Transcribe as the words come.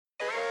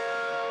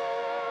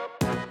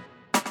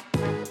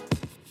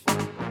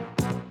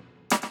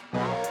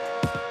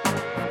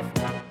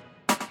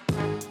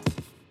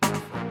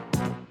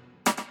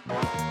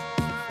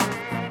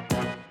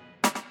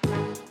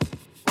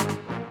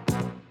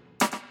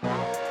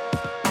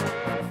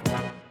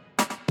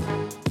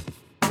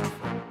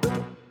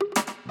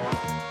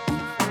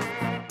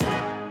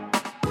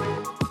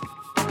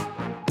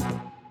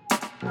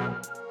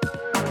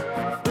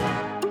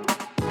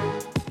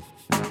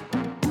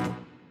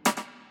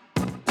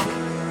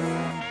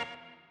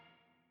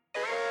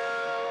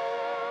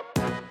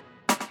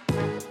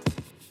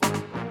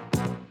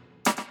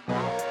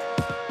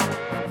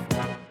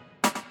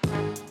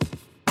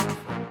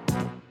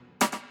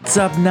What's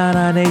up,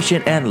 Nana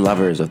Nation and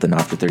lovers of the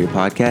Not For 30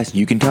 podcast?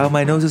 You can tell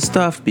my nose is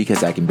stuffed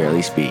because I can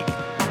barely speak.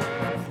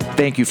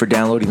 Thank you for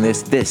downloading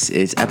this. This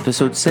is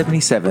episode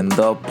 77,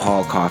 the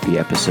Paul Coffey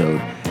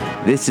episode.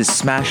 This is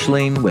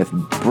Smashling with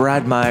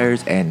Brad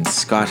Myers and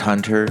Scott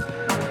Hunter.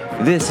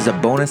 This is a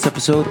bonus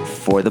episode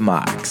for the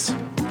Mox.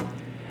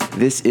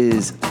 This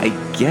is, I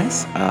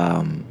guess,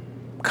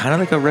 kind of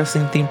like a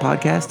wrestling themed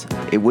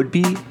podcast. It would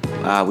be.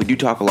 We do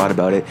talk a lot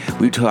about it.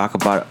 We talk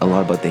about a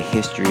lot about the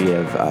history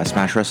of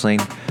Smash Wrestling,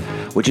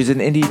 which is an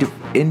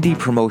indie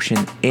promotion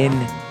in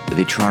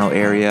the Toronto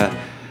area.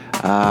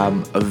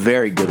 A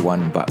very good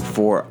one, but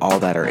for all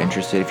that are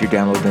interested, if you're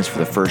downloading this for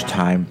the first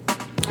time,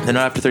 the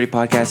Not After 30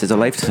 podcast is a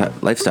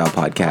lifestyle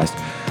podcast,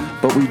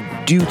 but we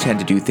do tend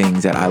to do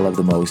things that I love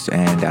the most,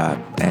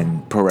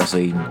 and pro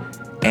wrestling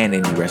and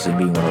indie wrestling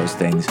being one of those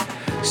things.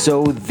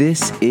 So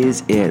this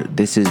is it.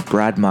 This is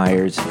Brad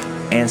Myers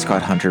and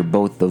Scott Hunter,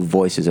 both the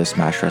voices of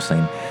Smash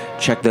Wrestling.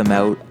 Check them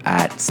out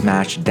at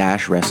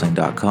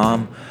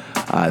smash-wrestling.com,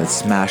 the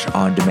Smash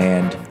On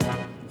Demand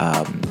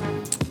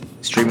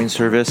streaming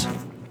service.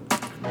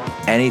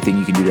 Anything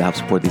you can do to help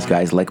support these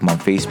guys, like them on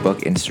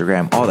Facebook,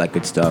 Instagram, all that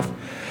good stuff.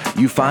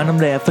 You find them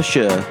there for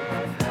sure.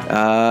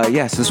 So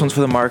this one's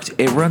for the marks.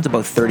 It runs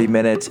about 30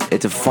 minutes.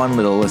 It's a fun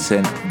little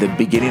listen. The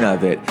beginning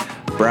of it,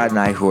 Brad and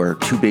I, who are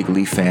two big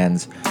Leaf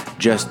fans,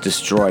 just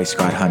destroy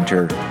Scott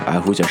Hunter,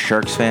 who's a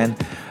Sharks fan.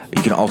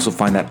 You can also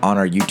find that on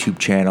our YouTube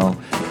channel.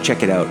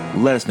 Check it out.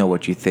 Let us know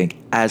what you think.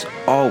 As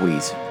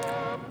always,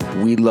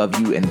 we love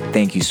you and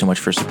thank you so much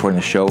for supporting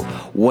the show.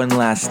 One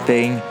last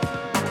thing.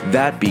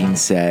 That being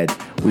said,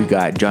 we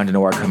got John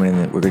DeNoir coming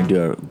in. We're going to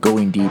do a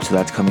Going Deep, so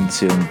that's coming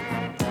soon.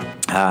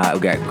 We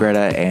got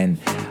Greta and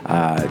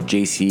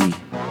DJ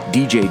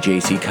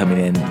JC coming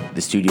in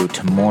the studio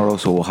tomorrow,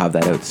 so we'll have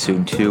that out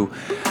soon too.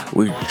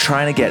 We're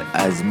trying to get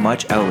as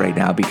much out right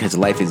now because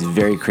life is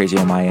very crazy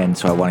on my end,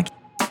 so I want to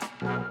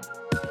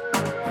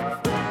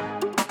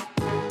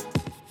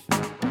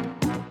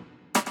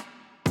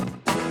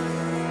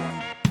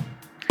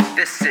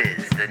This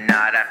is the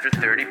Not After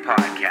 30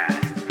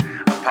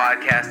 podcast, a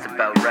podcast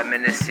about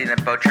reminiscing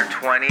about your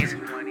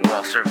 20s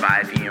while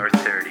surviving your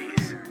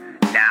 30s.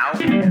 Now,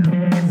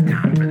 it's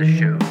time for the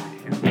show.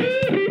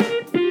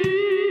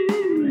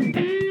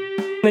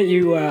 That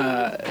you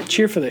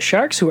cheer for the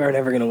Sharks, who are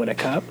never going to win a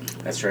cup.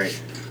 That's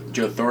right.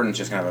 Joe Thornton's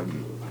just kind of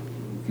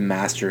a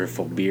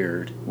masterful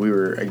beard. We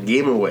were a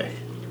game away.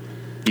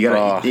 You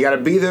gotta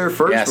be there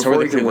first. Yeah, before so are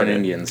the you can win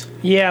Cleveland it. Indians.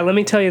 Yeah, let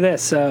me tell you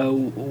this.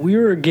 We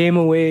were a game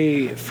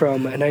away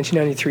from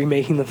 1993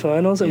 making the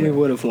finals, and we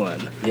would have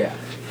won. Yeah.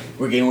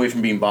 We're a game away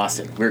from beating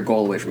Boston. We're a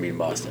goal away from beating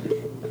Boston,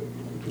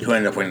 who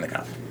ended up winning the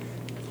cup.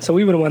 So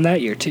we would have won that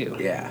year, too.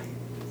 Yeah.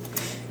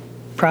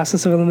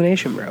 Process of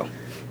elimination, bro.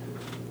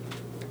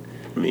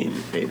 I mean,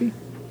 maybe,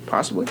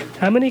 possibly.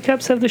 How many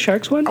cups have the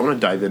Sharks won? I want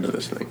to dive into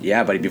this thing.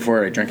 Yeah, buddy,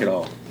 before I drink it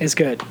all. It's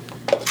good.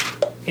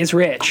 It's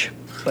rich,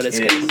 but it's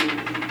good.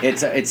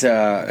 It's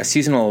a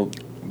seasonal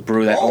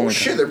brew that only... Oh,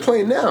 shit, they're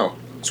playing now.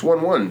 It's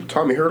 1-1.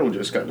 Tommy Hurdle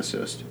just got an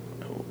assist.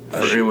 For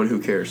anyone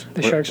who cares.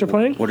 The Sharks are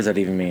playing? What does that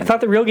even mean? I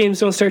thought the real games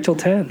don't start till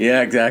 10.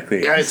 Yeah,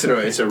 exactly. Yeah, it's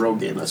a road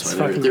game. That's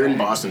why they're in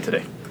Boston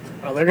today.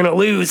 Oh, they're going to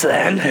lose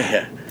then.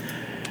 Yeah.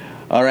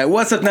 All right,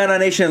 what's up, Nana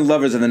Nation and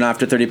lovers of the Not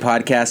After 30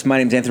 podcast? My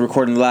name's Anthony,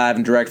 recording live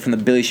and direct from the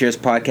Billy Shears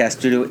podcast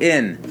studio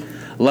in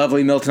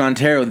lovely Milton,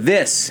 Ontario.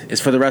 This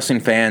is for the wrestling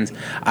fans.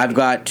 I've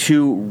got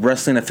two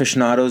wrestling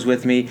aficionados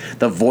with me,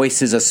 the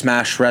voices of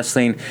Smash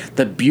Wrestling,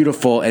 the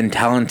beautiful and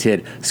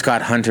talented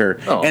Scott Hunter,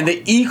 and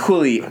the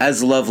equally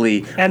as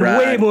lovely and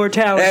way more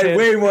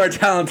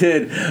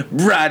talented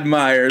Brad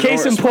Myers.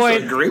 Case in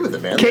point, agree with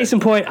it, man. Case in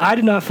point, I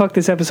did not fuck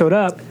this episode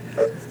up.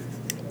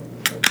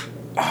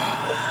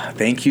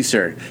 Thank you,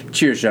 sir.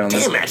 Cheers,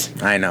 gentlemen. Damn it.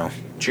 I know.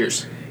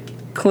 Cheers.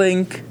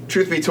 Clink.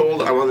 Truth be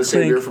told, I want the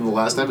same Clink. beer from the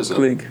last episode.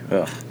 Clink.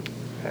 Ugh.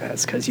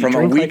 That's because you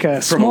drink like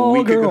a from small a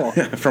week girl.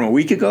 Ago, from a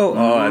week ago?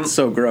 Oh, that's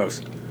so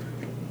gross.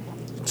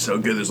 So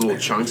good, there's little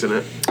chunks in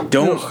it.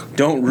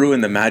 Don't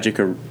ruin the magic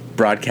of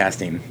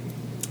broadcasting.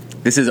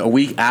 This is a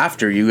week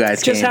after you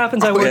guys Just came.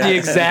 happens I wore the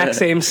exact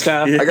same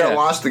stuff. I got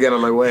lost again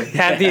on my way.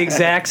 Had the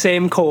exact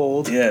same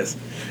cold. Yes.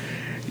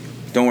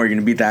 Don't worry,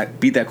 you're going to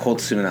beat that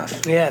cold soon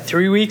enough. Yeah,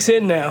 3 weeks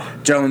in now.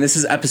 Gentlemen, this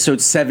is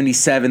episode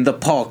 77, the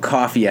Paul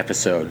Coffey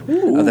episode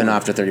of the Not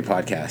After 30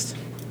 podcast.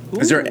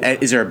 Is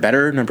there a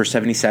better number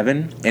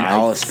 77 in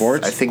all of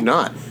sports? I think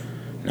not.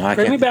 No, I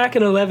Bring me can't. back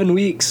in 11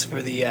 weeks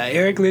for the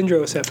Eric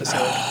Lindros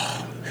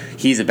episode.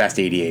 He's the best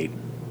 88.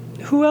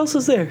 Who else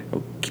is there?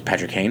 Oh,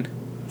 Patrick Kane?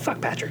 Fuck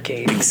Patrick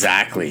Kane.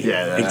 Exactly.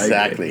 Yeah,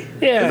 exactly.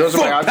 Yeah. Those are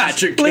my Fuck options.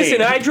 Patrick Kane.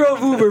 Listen, I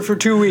drove Uber for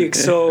 2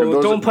 weeks, so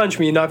Those don't are- punch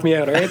me and knock me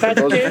out, all right,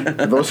 Patrick Kane?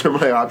 Those are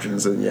my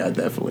options, and yeah,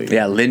 definitely.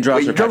 Yeah, Lindros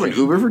Wait, you or drove an Patrick.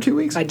 Uber for 2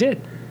 weeks? I did.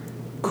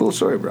 Cool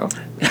story, bro.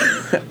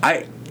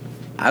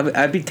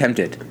 I'd be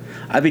tempted.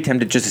 I'd be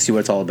tempted just to see what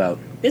it's all about.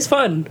 It's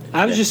fun.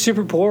 I was just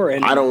super poor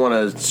and I don't want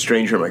a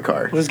stranger in my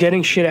car. was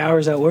getting shit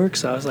hours at work,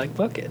 so I was like,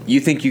 fuck it. You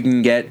think you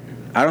can get...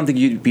 I don't think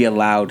you'd be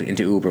allowed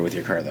into Uber with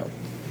your car, though.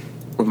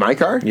 With my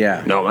car?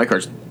 Yeah. No, my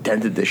car's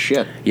dented to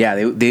shit. Yeah,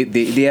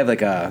 they have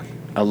like a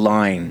a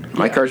line.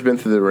 My car's been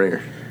through the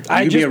ringer.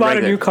 I You could be just a bought a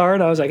regular- new car,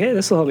 and I was like, hey,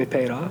 this will help me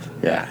pay it off.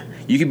 Yeah.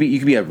 You could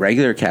be a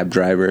regular cab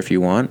driver if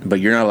you want, but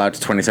you're not allowed to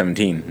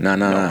 2017.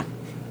 No.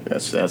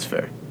 That's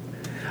fair.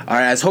 All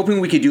right, I was hoping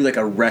we could do like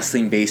a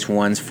wrestling-based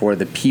ones for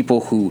the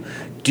people who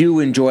do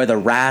enjoy the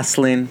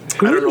wrestling.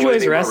 Who I don't know enjoys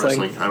anything about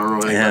wrestling? I don't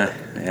know anything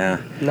about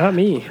Yeah. Not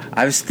me.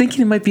 I was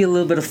thinking it might be a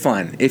little bit of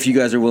fun if you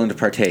guys are willing to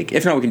partake.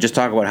 If not, we can just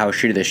talk about how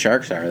shitty the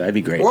Sharks are. That'd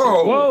be great.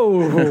 Whoa!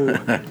 Whoa.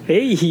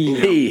 Hey.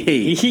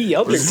 Hey.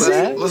 I'll drink Let's,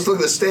 that. let's look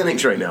at the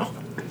standings right now.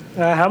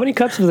 How many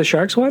cups have the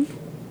Sharks won?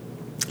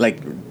 Like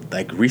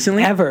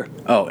recently? Ever.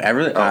 Oh,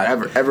 ever?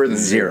 Ever than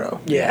zero.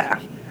 Yeah.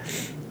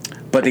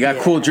 But they got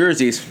cool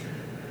jerseys.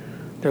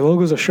 Their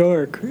logo's a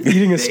shark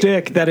eating a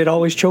stick that it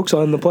always chokes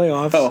on in the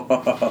playoffs.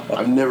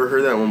 I've never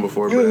heard that one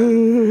before,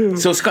 but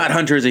So Scott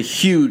Hunter is a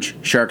huge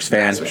Sharks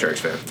fan. I'm a Sharks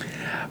fan.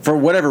 For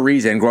whatever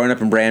reason, growing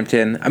up in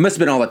Brampton, I must have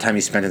been all the time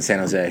he spent in San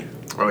Jose.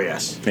 Oh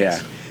yes.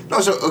 Yeah. No,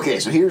 so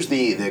here's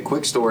the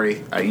quick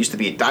story. I used to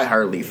be a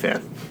diehard Leaf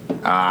fan.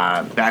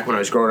 Back when I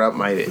was growing up,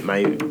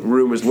 my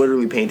room was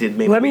literally painted.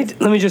 Maybe Let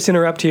me just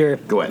interrupt here.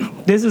 go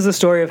ahead. This is the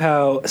story of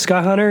how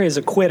Scott Hunter is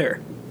a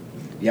quitter.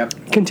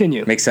 Yep.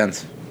 Continue. Makes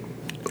sense.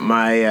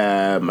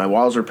 My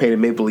walls are painted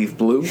maple leaf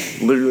blue,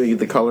 literally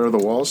the color of the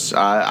walls.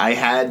 I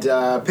had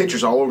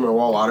pictures all over my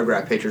wall,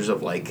 autographed pictures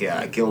of like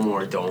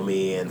Gilmore,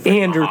 Domi, and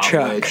Andrew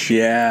Popovich. Chuck.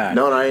 Yeah.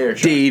 No, not Andrew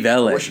Chuck. Dave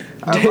Ellett. Wish-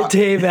 I-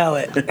 Dave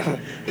Ellett.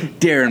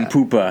 Darren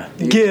Pupa.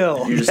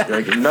 Gil. you just,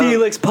 like,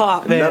 Felix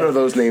Potvin. none of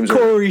those names are.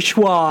 Corey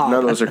Schwab. None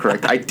of those are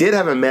correct. I did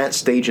have a Matt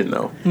Stajan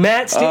though.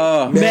 Matt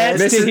Oh, Matt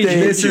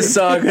Stajan.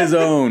 Mississauga's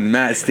own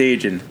Matt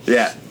Stajan.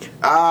 Yeah.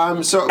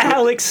 So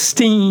Alex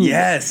Steen.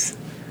 Yes.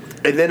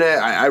 and then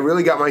I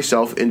really got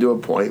myself into a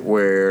point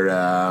where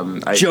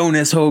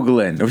Jonas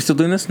Hoagland. Are we still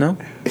doing this? No?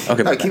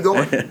 Okay. No, keep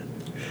going.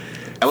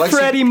 Alexi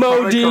Freddie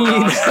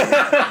Modine.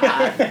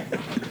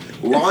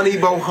 Lonnie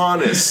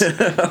Bohannes.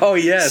 Oh,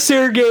 yes.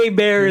 Sergei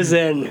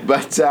Berezin.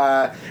 But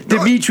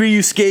Dmitry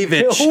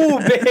Yuskevich. Oh,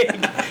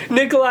 big.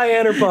 Nikolai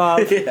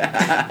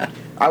Anropov.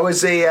 I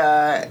was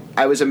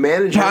a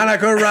manager,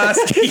 Panica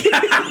Roski.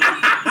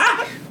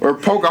 or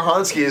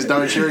Pocahontas as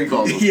Don Cherry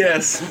calls him.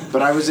 Yes.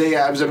 But I was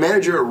a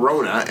manager at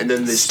Rona, and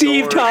then the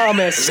Steve store,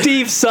 Thomas.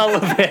 Steve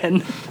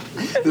Sullivan.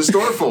 the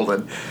store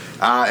folded, and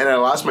I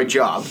lost my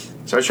job.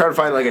 So I was trying to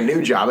find like a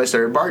new job. I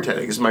started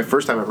bartending. This is my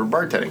first time ever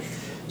bartending.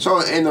 So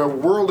in the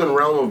world and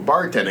realm of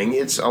bartending,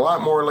 it's a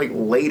lot more like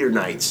later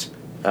nights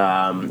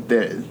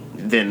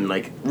than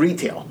like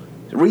retail.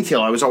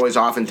 Retail, I was always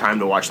off in time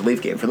to watch the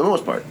Leaf game for the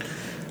most part.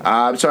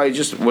 So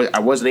I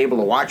wasn't able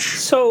to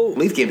watch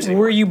Leaf games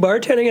anymore. were you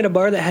bartending at a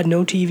bar that had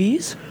no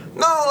TVs?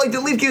 No, like the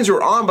Leaf games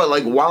were on, but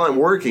like while I'm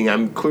working,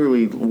 I'm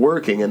clearly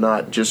working and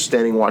not just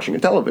standing watching a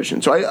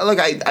television. So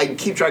I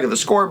keep track of the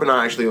score, but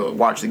not actually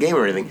watch the game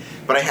or anything.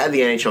 But I had the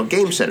NHL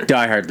Game Center.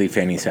 Diehard Leaf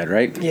fan, he said,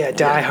 right? Yeah,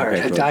 Die Hard.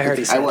 okay, cool. Die Hard,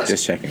 he said. I was.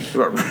 Just checking.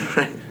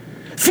 Right.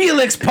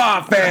 Felix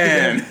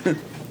Potvin.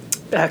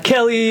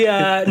 Kelly,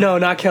 no,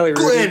 not Kelly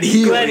Ruby. Glenn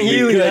Healy. Glenn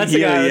Healy, Glenn that's the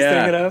guy I was Healy,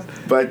 yeah. thinking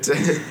of. But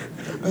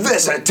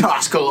Vincent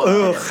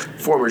Toscolo,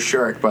 former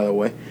Shark, by the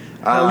way.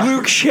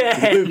 Luke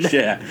Shen.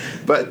 Yeah.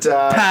 But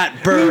Pat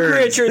Luke Burns.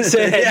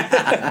 Richardson.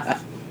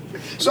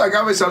 so I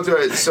got myself to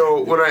it.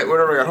 So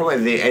whenever I got home at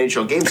the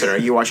NHL Game Center,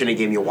 you watch any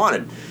game you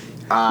wanted.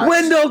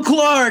 Wendell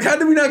Clark. How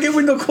did we not get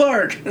Wendell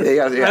Clark?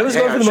 Yeah, I was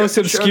going for the most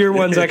obscure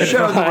ones I could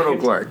Shout out to find.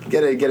 Wendell Clark.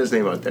 Get his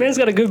name out there. Man's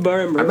got a good bar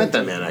in I Brooklyn. met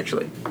that man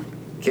actually.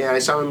 Okay, I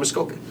saw him in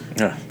Muskoka.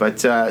 Yeah. But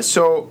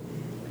so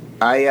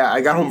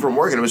I got home from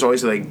work and it was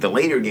always like the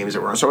later games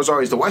that were on. So it was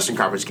always the Western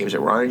Conference games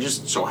that were on. It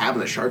just so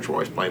happened the Sharks were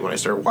always playing when I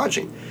started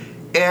watching.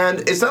 And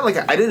it's not like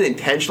I didn't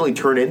intentionally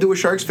turn into a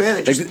Sharks fan.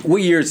 It just, Like,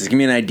 what year is this? Give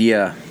me an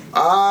idea.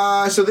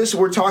 so this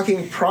we're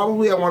talking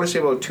probably I want to say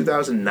about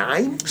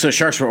 2009. So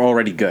Sharks were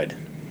already good.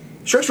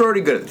 Sharks were already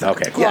good at the time.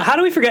 Okay, cool. Well, how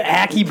do we forget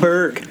Aki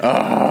Berg?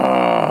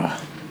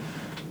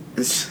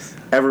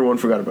 Everyone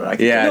forgot about it.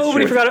 Yeah,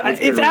 Nobody sure.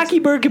 forgot. If Aki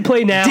Berg could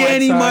play now,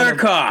 Danny I'd sign him.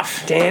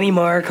 Markov. Danny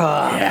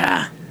Markov.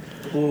 Yeah.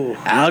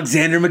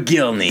 Alexander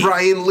McGillney.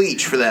 Brian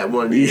Leach for that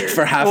one year.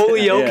 For half. Ole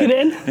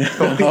Jokinen.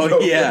 Oh,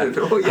 yeah.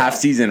 Oh, yeah. Half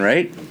season,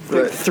 right?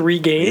 Like 3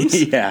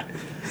 games. Yeah.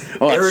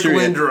 Oh, that's Eric true,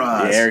 yeah.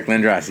 Lindros. Yeah, Eric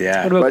Lindros,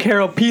 yeah. What about But-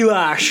 Carol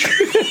Pilash?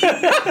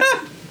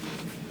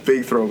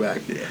 Big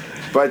throwback.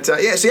 But so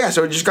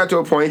it just got to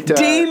a point.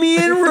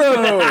 Damian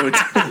Rhodes.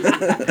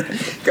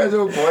 Got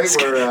to a point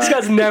where. This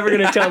guy's never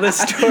going to tell this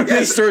story.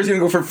 This story's going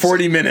to go for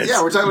 40 minutes.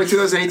 Yeah, we're talking like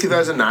 2008,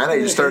 2009. I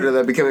just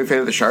started becoming a fan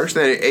of the Sharks.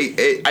 Then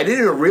I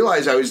didn't even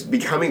realize I was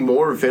becoming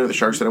more of a fan of the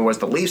Sharks than I was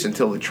the Leafs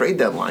until the trade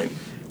deadline.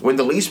 When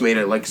the Leafs made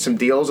it, like some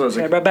deals, and I was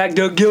I like, brought back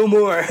Doug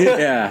Gilmour.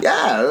 Yeah.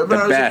 yeah, but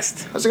I was best.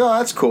 Like, I was like, oh,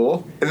 that's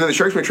cool. And then the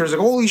Sharks made sure, I was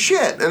like, holy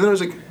shit. And then I was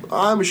like,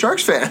 oh, I'm a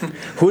Sharks fan.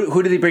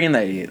 Who did they bring in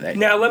that?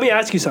 Now, let me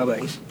ask you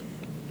something.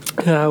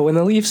 When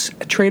the Leafs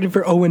traded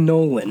for Owen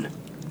Nolan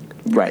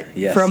Right.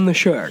 Yes. from the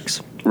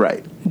Sharks,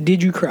 Right.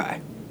 did you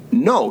cry?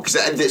 No, because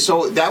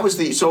that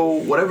was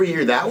whatever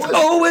year that was.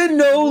 Owen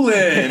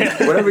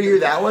Nolan. Whatever year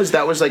that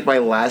was like my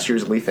last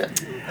year's Leaf fan.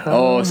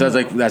 Oh, so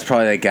that's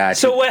probably that guy.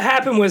 So what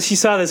happened was he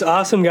saw this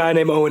awesome guy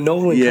named Owen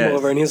Nolan Yes. come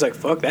over, and he was like,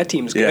 "Fuck, that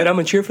team's good. Yeah. I'm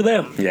gonna cheer for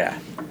them." Yeah.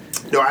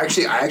 No, I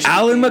actually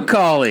Alan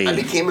McCauley. I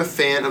became a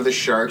fan of the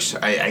Sharks.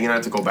 I'm gonna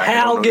have to go back. Hal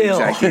I don't know the Gill.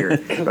 exact year,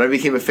 but I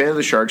became a fan of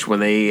the Sharks when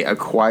they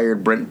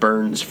acquired Brent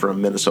Burns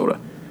from Minnesota.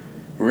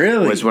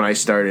 Really? Was when I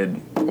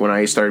started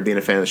being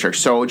a fan of the Sharks.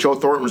 So Joe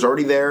Thornton was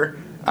already there.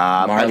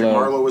 Patrick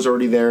Marleau was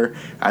already there.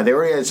 They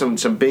already had some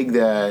big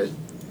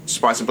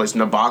spots in place.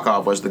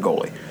 Nabokov was the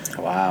goalie.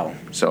 Wow.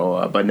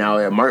 So, but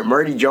now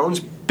Marty Jones,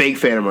 big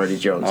fan of Marty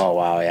Jones. Oh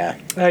wow, yeah.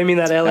 I mean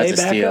that LA That's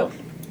a steal.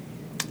 backup.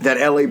 That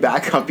LA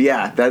backup,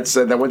 yeah. That's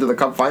that went to the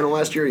Cup final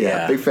last year. Yeah,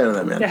 Yeah. big fan of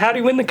that man. Yeah, how do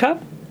you win the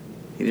cup?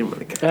 He didn't win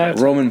the Cup.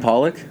 Roman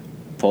Pollock.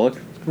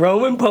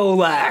 Roman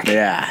Polak.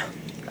 Yeah.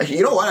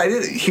 You know what? I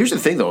did. Here's the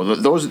thing, though.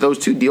 Those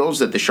two deals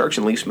that the Sharks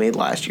and Leafs made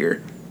last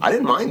year, I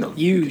didn't mind them.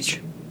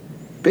 Huge.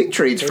 Big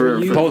trades for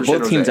Huge. Both San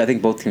teams. Jose. I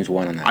think both teams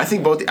won on that. I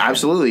think both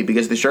absolutely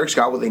because the Sharks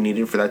got what they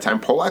needed for that time.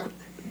 Polak,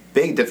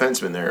 big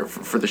defenseman there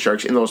for the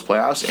Sharks in those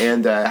playoffs,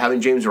 and having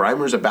James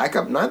Reimer as a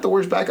backup, not the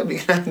worst backup you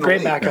can have in the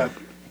Great league. backup.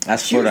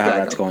 That's Huge Florida how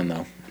backup. that's going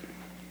though.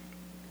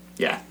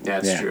 Yeah,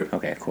 that's Yeah. true.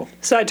 Okay. Cool.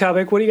 Side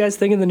topic, what do you guys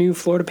think of the new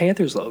Florida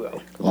Panthers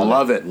logo?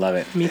 Love it. Love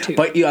it. Me too.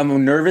 But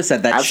I'm nervous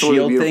that Absolutely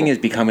shield beautiful. thing is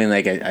becoming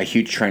like a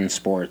huge trend in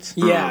sports.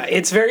 Yeah,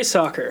 it's very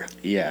soccer.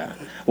 Yeah.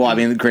 Well, I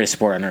mean, the greatest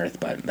sport on earth,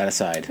 but that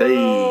aside.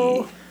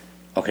 Hey.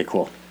 Okay.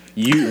 Cool.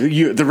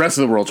 You. The rest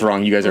of the world's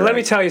wrong. You guys are. Let right.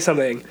 me tell you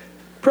something.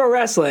 Pro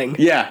wrestling,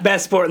 Yeah.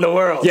 best sport in the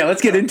world. Yeah.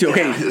 Let's get into it.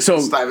 Okay. So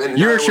Let's dive in.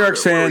 you're a Now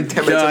Sharks we're fan. like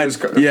 10 minutes in Done. this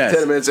car- Yes.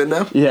 10 minutes in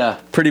now? Yeah.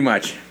 Pretty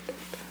much.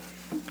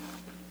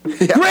 Grand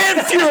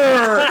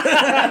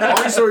Fuhrer.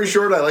 Long story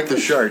short, I like the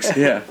Sharks.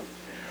 Yeah.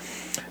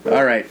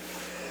 All right.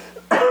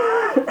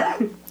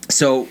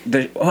 So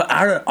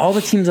out of all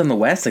the teams on the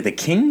West, like the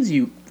Kings,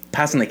 you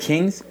pass on the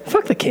Kings,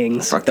 Fuck the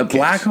Kings. Fuck the the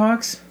Kings.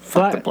 Blackhawks.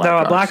 Fuck the No,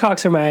 Blackhawks.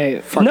 Blackhawks are my.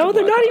 Fuck No, the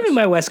they're not Blackhawks. even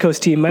my West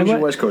Coast team. My Who's your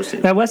West Coast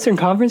team? That Western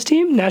Conference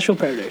team, Nashville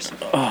Predators.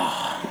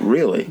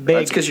 Really? Big.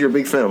 That's because you're a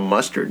big fan of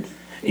mustard.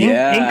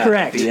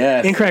 Incorrect.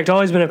 Yes. Incorrect.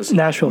 Always been a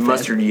Nashville fan.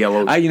 Mustard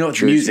yellow. You know, it's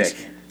jerseys.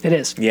 music. It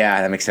is.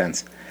 Yeah, that makes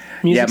sense.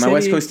 Music yeah, my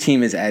West City. Coast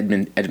team is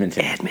Edmonton.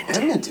 Edmonton.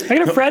 I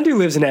got a friend who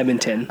lives in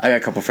Edmonton. I got a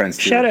couple friends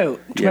too. Shout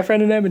out to Yeah. my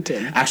friend in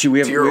Edmonton. Actually, we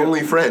have It's your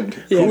only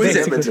friend. Yeah, Who is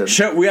basically.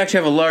 Edmonton? We actually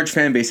have a large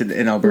fan base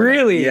in Alberta.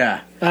 Really?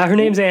 Yeah. Her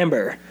name's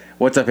Amber.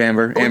 What's up,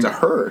 Amber? Oh, it's a Amber.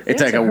 her. It's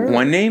Yeah, like it's a a her.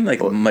 one name,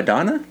 like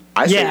Madonna.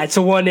 I say, Yeah, it's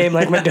a one name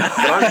like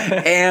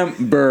Madonna.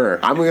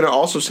 Amber. I'm going to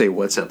also say,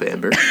 what's up,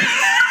 Amber?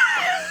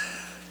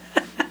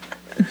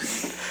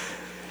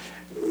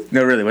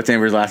 No, really. What's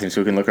Amber's last name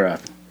so we can look her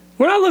up?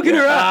 We're not looking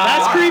her up.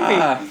 That's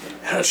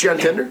creepy. Is she on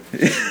Tinder?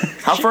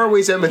 How far away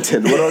is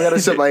Edmonton? What do I got to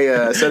set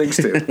my settings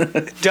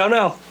to? Don't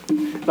know.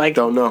 Like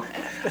Don't know.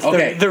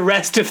 Okay. the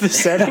rest of the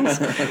settings.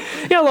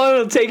 You know how long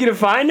it'll take you to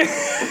find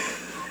her?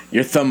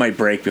 Your thumb might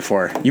break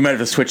before. You might have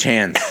to switch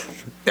hands.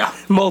 Yeah.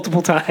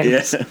 Multiple times.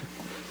 Yes.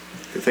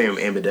 Good thing I'm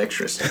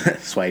ambidextrous.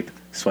 Swipe,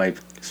 swipe,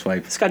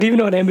 swipe. Scott, do you even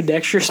know what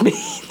ambidextrous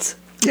means?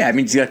 Yeah, it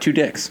means you got two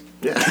dicks.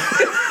 Yeah.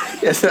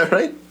 Yeah, is that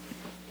right?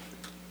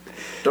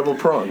 Double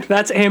pronged.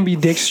 That's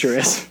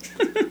ambidextrous.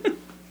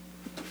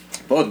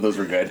 Both of those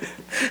were good.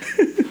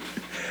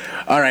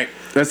 All right,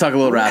 let's talk a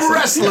little wrestling.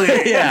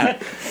 Wrestling!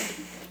 Yeah.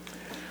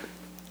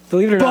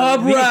 Believe it or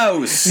Bob not,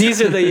 Rouse.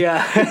 these are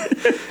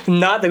the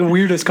not the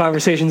weirdest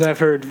conversations I've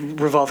heard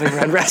revolving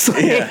around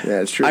wrestling. Yeah.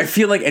 Yeah, it's true. I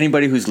feel like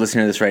anybody who's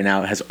listening to this right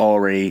now has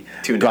already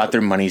Tuned got out. their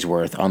money's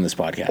worth on this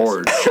podcast.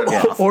 Or shut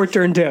it off. Or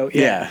turned out.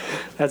 Yeah. Yeah.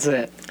 That's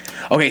it.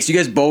 Okay, so you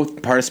guys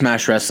both part of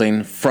Smash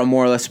Wrestling from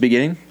more or less the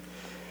beginning?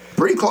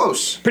 Pretty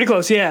close. Pretty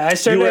close, yeah. I You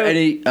started were out,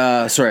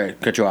 any, sorry,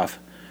 cut you off.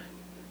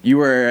 You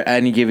were at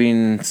any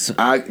given,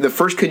 The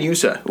first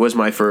Canusa was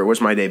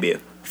my debut.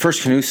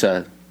 first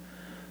Canusa.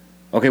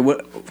 Okay,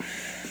 what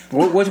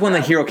was when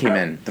the hero came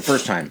in the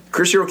first time?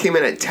 Chris Hero came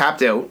in at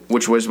Tapped Out,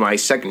 which was my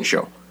second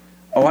show.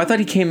 Oh, I thought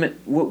he came in,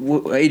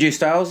 AJ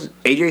Styles?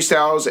 AJ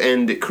Styles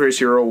and Chris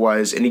Hero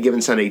was Any Given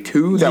Sunday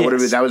 2. That would have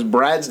been Yes. that was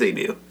Brad's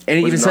debut. And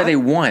he Was even it said not? they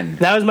won.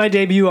 that was my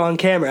debut on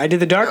camera. I did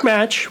the dark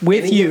match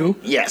with Any you.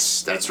 Given-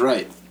 Yes, that's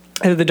right.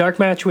 I did the dark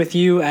match with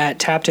you at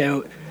Tapped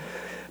Out.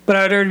 But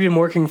I had already been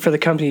working for the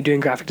company doing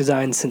graphic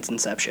design since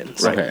inception.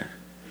 So. Right. Okay.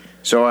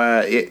 So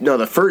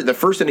the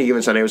first Any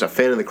Given Sunday was a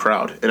fan of the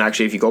crowd, and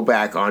actually if you go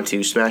back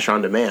onto Smash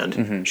On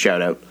Demand,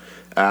 shout out,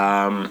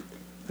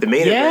 the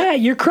main Yeah,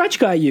 event. your crutch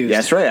got used.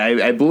 That's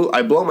right. I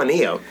blew my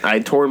knee out. I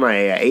tore my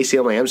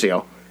ACL, my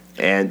MCL,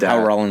 and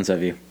How Rollins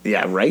of you.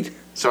 yeah, right.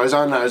 So I was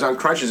on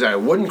crutches,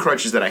 wooden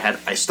crutches that I had.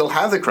 I still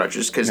have the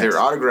crutches because Nice.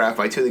 they're autographed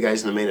by two of the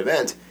guys in the main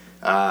event,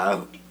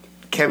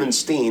 Kevin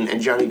Steen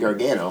and Johnny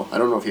Gargano. I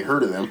don't know if you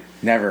heard of them,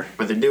 Never.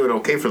 but they're doing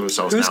okay for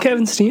themselves Who's now.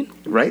 Kevin Steen?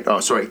 Right?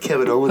 Oh, sorry,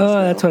 Kevin Owens. Oh,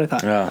 now. that's what I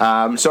thought.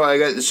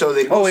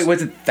 Oh. Oh, wait,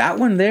 was it that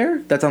one there?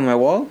 That's on my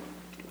wall?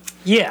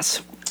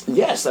 Yes.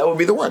 Yes, that would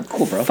be the one.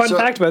 Cool, bro. Fun So-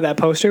 fact about that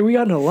poster, we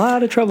got in a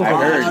lot of trouble for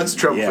heard. that. Lots of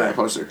trouble Yeah. for that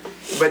poster.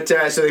 But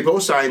so they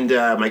both signed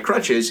my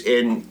crutches.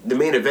 In the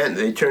main event,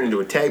 they turned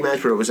into a tag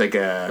match where it was like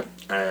a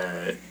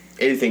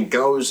anything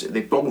goes.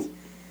 They both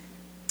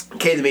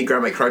came to me,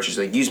 grabbed my crutches,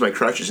 like used my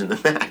crutches in the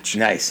match.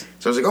 Nice.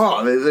 So I was like,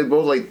 oh, they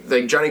both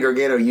like Johnny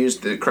Gargano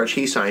used the crutch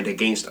he signed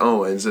against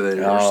Owens, and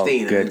then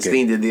Steen, and then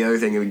Steen did the other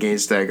thing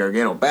against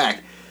Gargano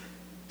back.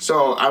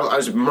 So I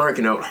was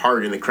marking out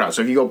hard in the crowd.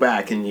 So if you go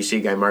back and you see a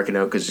guy marking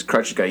out because his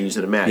crutches got used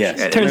in a match,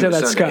 turns out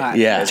that's Scott.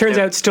 Yeah, turns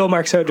out still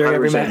marks out during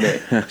every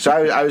match. So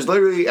I was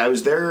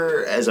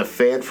there as a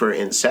fan for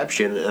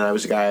Inception, and I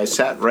was a guy. I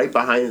sat right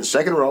behind the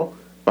second row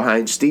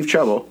behind Steve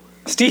Chubbo.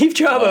 Steve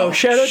Chubbo,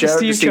 shout out to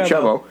Steve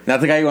Chubbo.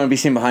 Not the guy you want to be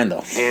seen behind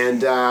though.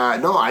 And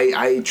no,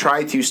 I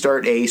tried to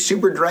start a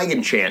Super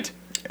Dragon chant.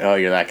 Oh,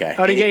 you're that guy.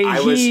 How did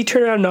he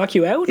turn around and knock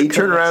you out? He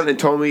turned around and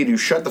told me to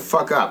shut the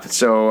fuck up.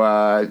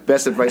 So,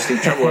 best advice Steve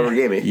Chubbo ever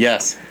gave me.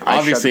 Yes.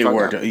 Obviously it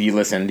worked. Up. You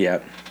listened, yeah.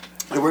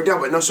 It worked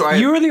out, but no, so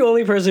You were the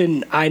only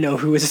person I know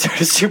who was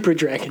a Super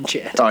Dragon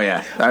chant. Oh,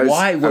 yeah.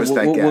 Why? What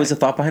was the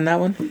thought behind that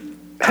one?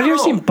 Have you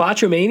ever seen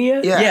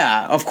Botchamania?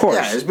 Yeah, of course.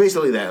 Yeah, it's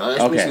basically that.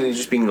 It's basically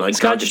just being like...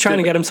 Scott just trying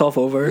to get himself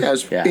over. Yeah, I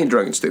was being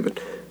drunk and stupid.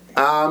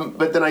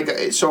 But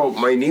then so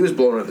my knee was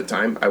blown at the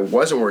time. I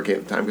wasn't working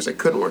at the time because I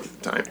couldn't work at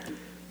the time.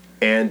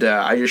 And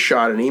I just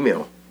shot an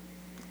email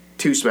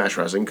to Smash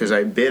Wrestling because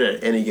I've been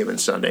at Any Given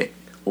Sunday.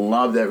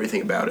 Loved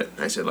everything about it.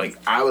 I said,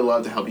 I would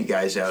love to help you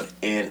guys out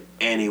in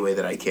any way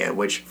that I can.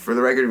 Which, for the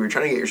record, if you're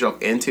trying to get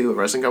yourself into a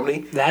wrestling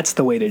company... That's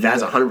the way to do it.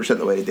 That's 100%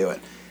 the way to do it.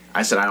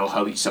 I said, I'll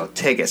help you sell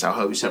tickets. I'll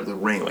help you set up the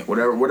ring.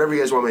 Whatever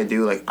you guys want me to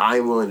do,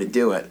 I'm willing to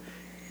do it.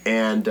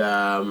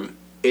 And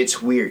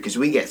it's weird because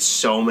we get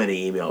so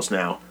many emails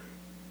now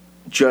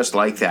just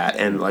like that,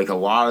 and a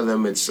lot of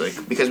them, it's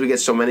because we get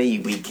so many,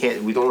 we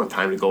don't have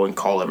time to go and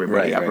call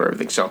everybody up or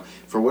everything. So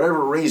for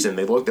whatever reason,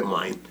 they looked at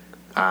mine.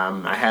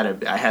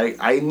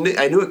 I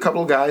knew a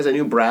couple of guys. I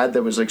knew Brad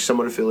that was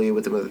somewhat affiliated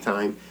with them at the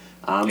time.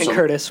 And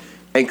Curtis.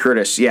 And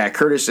Curtis, yeah,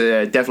 Curtis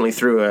definitely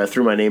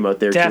threw my name out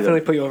there.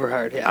 Definitely put you over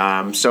hard,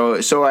 yeah.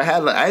 So I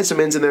had some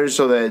ins in there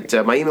so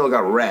that my email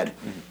got read,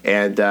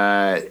 and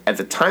at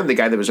the time the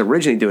guy that was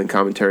originally doing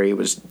commentary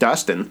was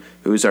Dustin,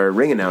 who's our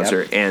ring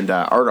announcer, and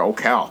Arda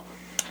O'Cal.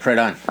 Right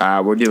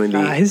on. We're doing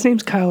the. His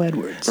name's Kyle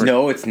Edwards.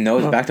 No, it's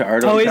back to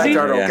Arda. Oh, is he?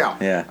 Arda O'Cal.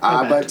 Yeah.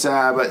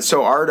 But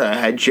so Arda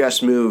had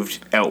just moved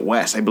out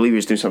west. I believe he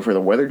was doing something for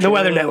the Weather. The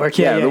Weather Network.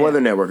 Yeah, the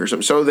Weather Network or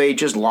something. So they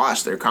just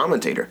lost their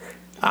commentator.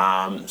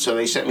 So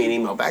they sent me an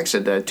email back,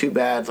 said, too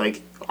bad.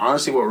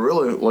 Honestly, what we're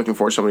really looking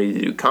for is somebody to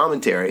do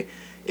commentary.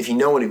 If you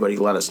know anybody,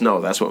 let us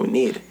know. That's what we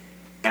need.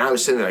 And I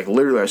was sitting there,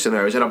 literally, I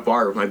was at a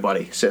bar with my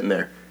buddy sitting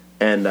there,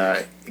 and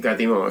got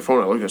the email on my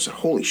phone. I looked and I said,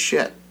 holy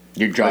shit.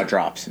 Your jaw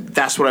drops.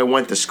 That's what I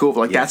went to school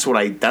for. That's what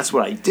I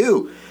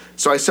do.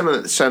 So I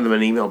send them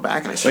an email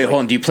back, and I said, wait, hold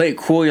on. Do you play it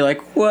cool? You're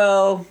like,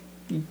 well,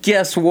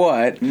 guess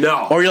what?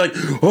 No. Or you're like,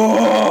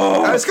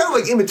 oh. I was kind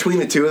of in between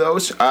the two of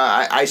those.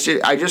 I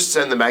just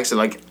sent them back and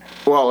said,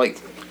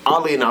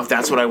 oddly enough,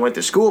 that's what I went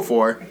to school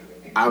for.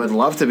 I would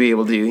love to be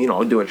able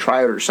to, do a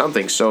tryout or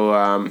something.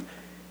 So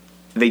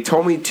they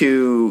told me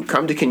to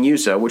come to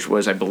Canusa, which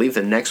was, I believe,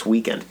 the next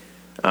weekend.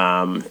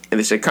 And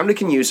they said, come to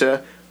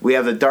Canusa. We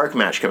have the dark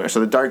match coming up. So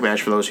the dark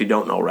match, for those who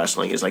don't know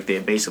wrestling, is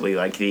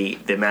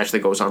the match that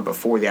goes on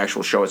before the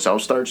actual show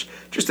itself starts.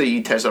 Just that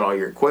you test out all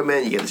your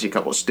equipment. You get to see a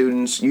couple of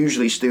students.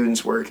 Usually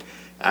students work.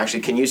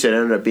 Actually, Canusa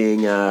ended up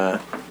being...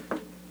 I'm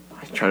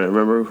trying to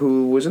remember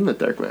who was in the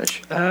dark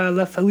match.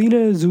 La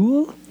Felina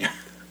Azul,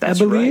 I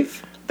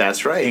believe. Right.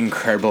 That's right.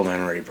 Incredible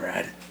memory,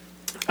 Brad.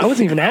 I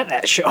wasn't even at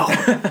that show.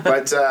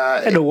 But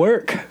I had to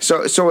work.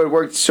 So it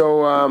worked.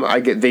 So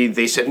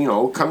they said,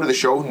 come to the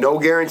show. No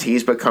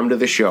guarantees, but come to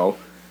the show.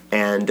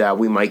 And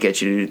we might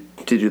get you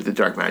to do the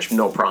dark match.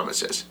 No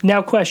promises.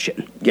 Now,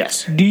 question.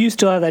 Yes. Do you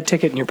still have that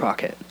ticket in your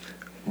pocket?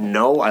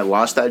 No, I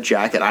lost that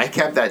jacket. I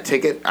kept that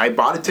ticket. I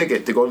bought a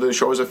ticket to go to the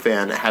show as a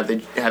fan. I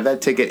had that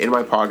ticket in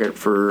my pocket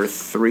for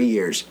 3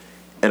 years,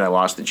 and I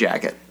lost the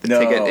jacket. The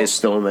ticket is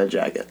still in that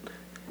jacket.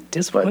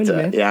 Disappointed,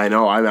 man. Yeah, I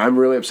know. I'm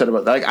really upset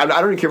about that. I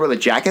don't even care about the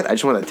jacket. I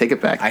just want that ticket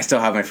back. I still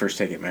have my first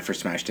ticket, my first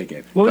Smash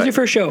ticket. What was your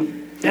first show?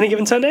 Any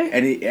Given Sunday?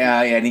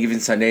 Any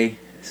Given Sunday.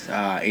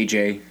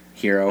 AJ,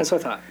 Hero. That's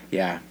what I thought.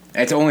 Yeah.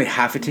 It's only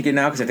half a ticket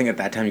now because I think at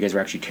that time you guys were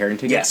actually tearing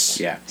tickets. Yes.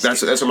 Yeah.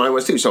 That's what mine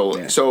was too.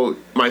 So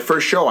my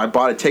first show, I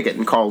bought a ticket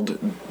and called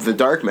the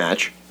dark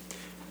match,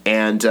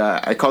 and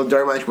I called the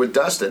dark match with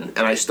Dustin, and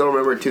I still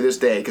remember it to this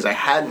day because I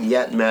hadn't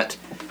yet met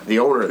the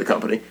owner of the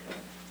company,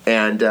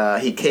 and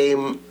he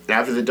came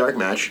after the dark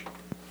match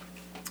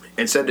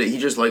and said that he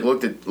just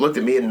looked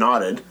at me and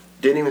nodded,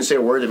 didn't even say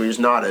a word to me, just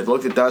nodded,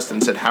 looked at Dustin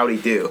and said, "How'd he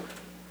do?"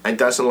 And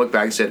Dustin looked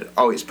back and said,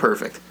 "Oh, he's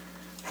perfect."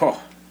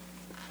 Oh.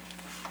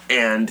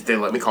 And they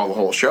let me call the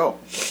whole show.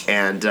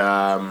 And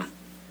so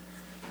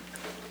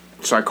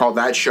I called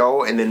that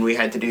show, and then we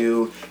had to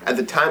do... At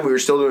the time, we were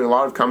still doing a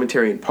lot of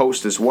commentary in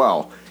post as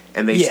well.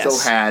 And they still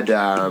had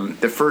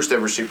the first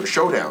ever Super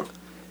Showdown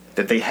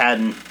that they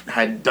had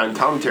done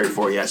commentary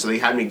for yet. So they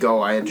had me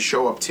go. I had to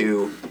show up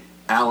to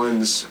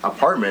Alan's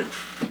apartment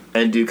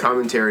and do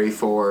commentary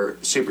for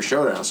Super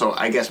Showdown. So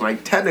I guess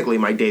technically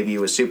my debut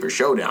was Super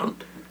Showdown,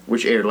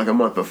 which aired a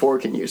month before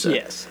Canusa.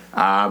 Yes.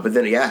 But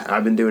then,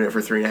 I've been doing it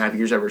for 3.5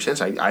 years ever since.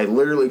 I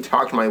literally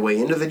talked my way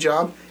into the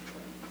job,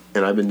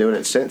 and I've been doing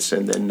it since.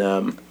 And then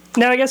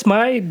Now, I guess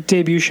my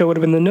debut show would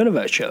have been the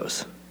Nunavut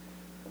shows.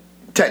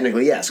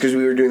 technically, yes, because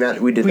we were doing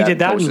that. We did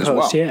that in as post,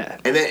 well. yeah.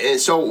 And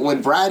so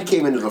when Brad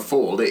came into the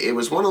fold, it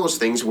was one of those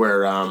things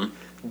where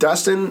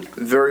Dustin,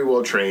 very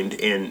well trained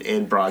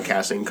in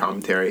broadcasting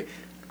commentary,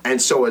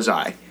 and so was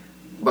I.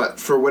 But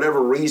for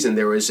whatever reason,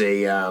 there was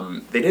they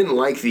didn't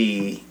like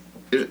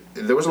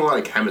there wasn't a lot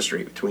of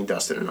chemistry between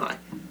Dustin and I,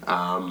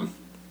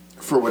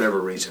 for whatever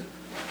reason.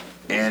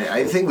 And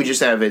I think we just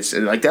have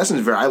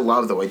Dustin's I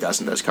love the way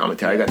Dustin does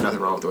commentary. I got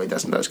nothing wrong with the way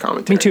Dustin does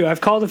commentary. Me too.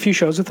 I've called a few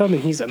shows with him,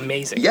 and he's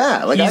amazing.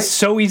 Yeah, he's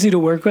so easy to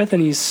work with,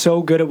 and he's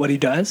so good at what he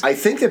does. I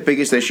think the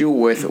biggest issue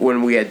with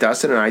when we had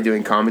Dustin and I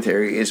doing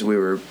commentary is we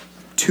were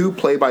two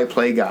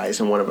play-by-play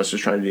guys, and one of us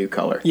was trying to do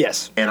color.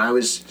 Yes. And I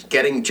was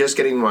just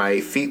getting my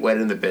feet wet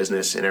in the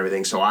business and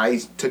everything, so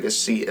I took a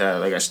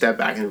step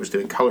back and was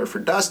doing color for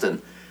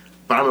Dustin.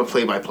 But I'm a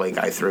play-by-play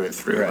guy through and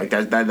through. Right.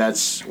 Like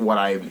that's what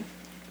I'm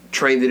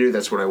trained to do.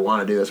 That's what I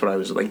want to do. That's what I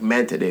was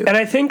meant to do. And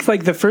I think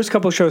the first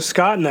couple shows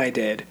Scott and I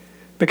did,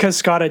 because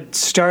Scott had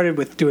started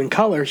with doing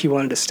color, he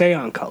wanted to stay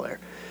on color.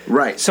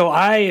 Right. So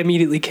I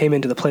immediately came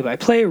into the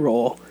play-by-play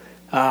role,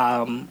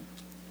 and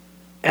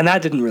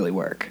that didn't really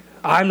work.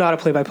 I'm not a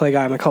play-by-play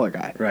guy. I'm a color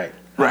guy. Right.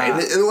 Right,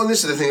 and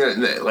this is the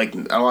thing that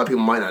a lot of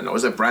people might not know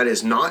is that Brad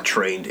is not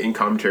trained in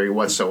commentary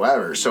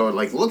whatsoever. So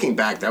looking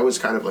back, that was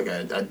kind of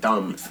a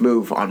dumb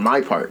move on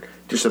my part,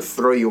 just to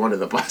throw you under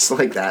the bus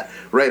like that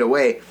right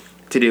away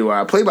to do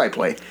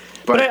play-by-play.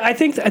 But I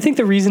think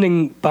the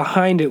reasoning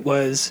behind it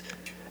was,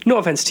 no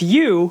offense to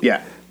you,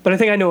 yeah, but I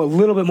think I know a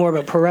little bit more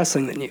about pro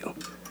wrestling than you.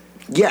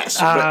 Yes.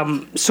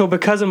 So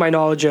because of my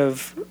knowledge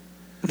of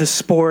the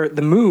sport,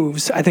 the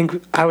moves, I think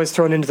I was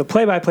thrown into the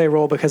play-by-play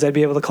role because I'd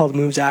be able to call the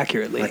moves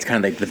accurately. That's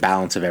kind of the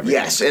balance of everything.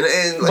 Yes, and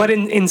but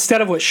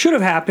instead of what should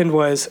have happened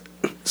was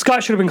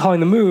Scott should have been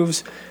calling the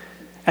moves,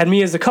 and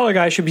me as the color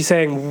guy should be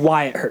saying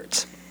why it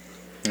hurts.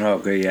 Oh,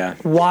 good, yeah.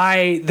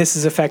 Why this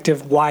is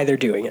effective, why they're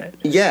doing it.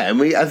 Yeah,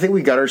 and I think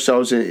we got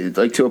ourselves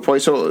to a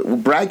point. So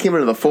Brad came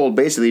into the fold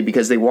basically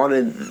because they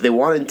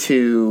wanted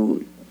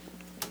to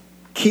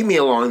keep me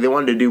along. They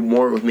wanted to do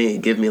more with me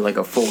and give me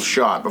a full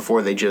shot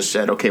before they just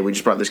said, okay, we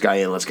just brought this guy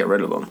in, let's get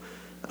rid of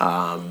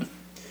him.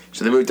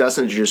 So they moved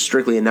Dustin to just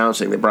strictly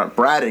announcing. They brought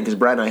Brad in because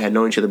Brad and I had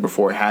known each other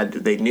before.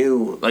 They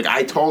knew,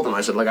 I told them,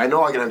 I said, I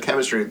know I can have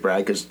chemistry with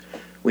Brad because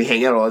we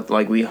hang out,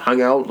 we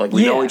hung out,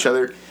 we know each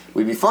other.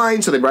 We'd be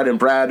fine. So they brought in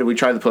Brad. We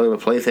tried the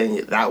play-by-play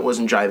thing. That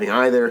wasn't jiving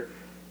either.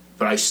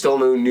 But I still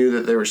knew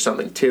that there was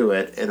something to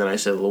it. And then I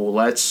said, well,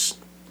 let's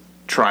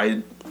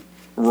try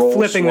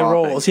flipping the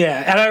roles,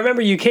 yeah. And I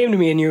remember you came to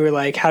me and you were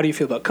like, how do you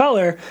feel about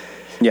color?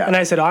 Yeah. And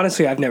I said,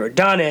 honestly, I've never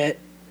done it,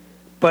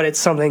 but it's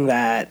something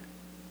that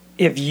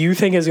if you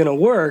think is going to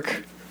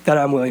work, that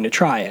I'm willing to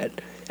try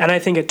it. And I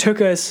think it took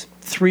us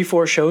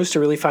 3-4 shows to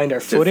really find our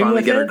footing with it. To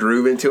finally get our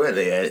groove into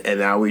it. And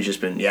now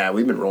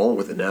we've been rolling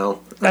with it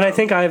now. And I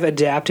think I've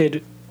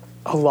adapted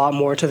a lot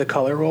more to the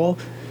color role.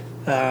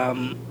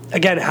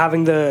 Again,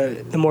 having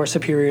the more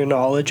superior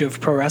knowledge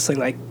of pro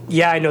wrestling,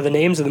 I know the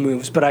names of the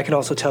moves, but I can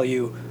also tell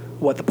you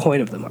what the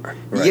point of them are.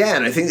 Right. Yeah,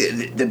 and I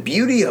think the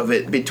beauty of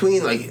it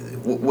between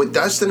with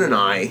Dustin and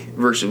I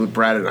versus with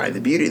Brad and I, the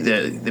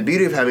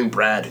beauty of having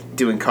Brad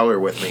doing color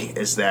with me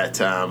is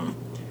that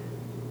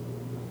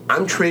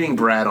I'm training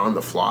Brad on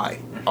the fly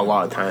a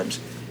lot of times,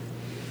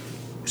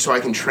 so I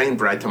can train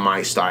Brad to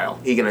my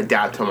style. He can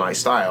adapt to my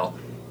style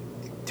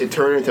to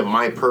turn into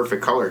my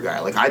perfect color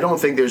guy. I don't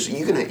think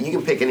you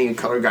can pick any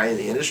color guy in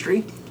the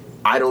industry.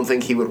 I don't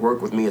think he would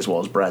work with me as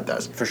well as Brad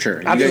does. For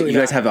sure. Absolutely You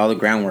guys have all the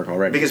groundwork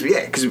already. Because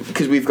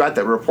we've got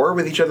that rapport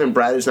with each other, and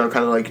Brad is now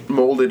kind of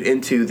molded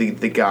into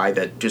the guy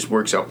that just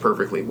works out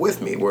perfectly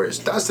with me. Whereas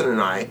Dustin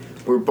and I,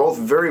 we're both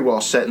very well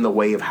set in the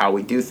way of how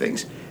we do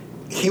things.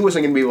 He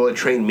wasn't going to be able to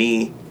train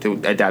me to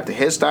adapt to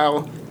his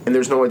style, and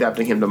there's no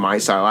adapting him to my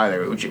style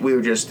either. We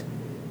were just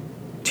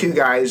two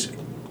guys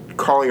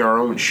calling our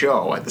own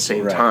show at the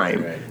same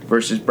time,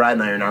 versus Brad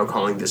and I are now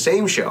calling the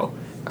same show.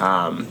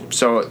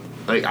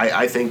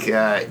 I think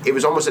it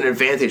was almost an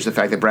advantage, the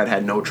fact that Brad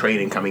had no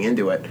training coming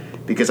into it,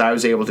 because I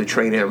was able to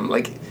train him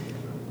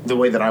the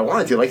way that I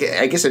wanted to.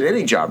 I guess in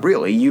any job,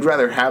 really, you'd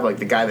rather have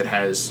the guy that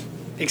has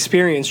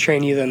experience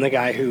train you than the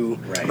guy who...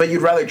 Right. But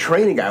you'd rather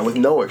train a guy with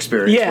no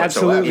experience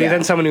whatsoever. Absolutely,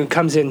 than someone who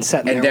comes in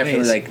set in and their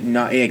definitely ways.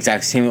 not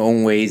exact same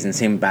own ways and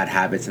same bad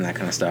habits and that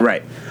kind of stuff.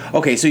 Right.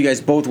 Okay, so you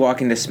guys both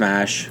walk into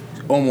Smash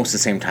almost the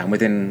same time,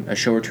 within a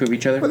show or two of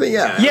each other? Well,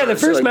 yeah. Yeah, the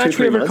first match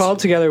we ever months. called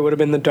together would have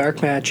been the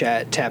dark match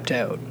at Tapped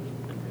Out.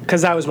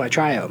 Because that was my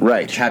tryout.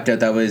 Right. Tapped Out,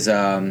 that was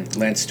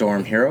Lance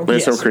Storm Hero?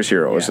 Lance Storm Chris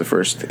Hero was the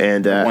first.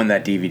 And won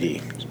that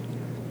DVD.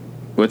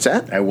 What's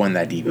that? I won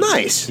that DVD.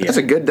 Nice. Yeah.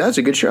 That's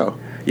a good show.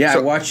 Yeah, So-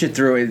 I watched it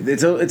through.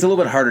 It's a little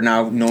bit harder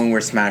now knowing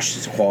where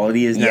Smash's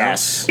quality is now.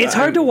 Yes. It's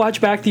hard to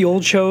watch back the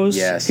old shows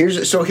Yes.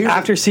 Here's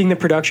after seeing the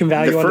production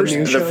value on the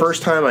new shows. The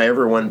first time I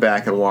ever went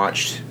back and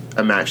watched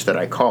a match that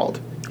I called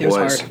It was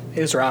hard.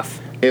 It was rough.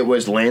 It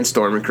was Lance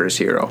Storm and Chris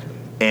Hero,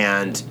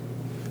 and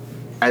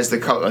as the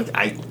color,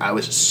 I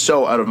was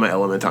so out of my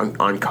element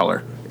on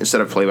color. instead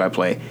of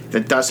play-by-play.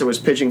 That Dustin was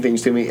pitching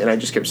things to me, and I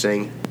just kept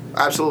saying,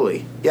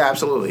 absolutely, yeah,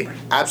 absolutely,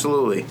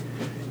 absolutely.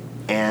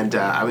 And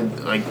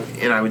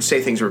I would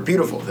say things were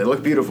beautiful. They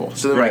look beautiful.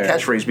 So then my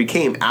catchphrase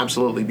became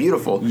absolutely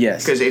beautiful.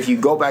 Yes. Because if you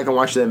go back and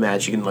watch that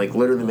match, you can like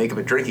literally make up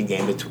a drinking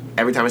game.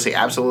 Every time I say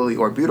absolutely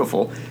or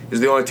beautiful is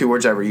the only two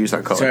words I ever use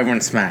on color. So everyone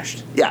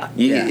smashed. Yeah.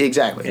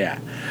 Exactly. Yeah.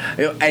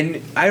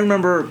 And I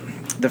remember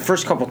the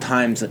first couple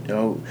times,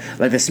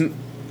 like this.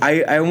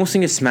 I almost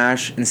think of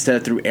Smash instead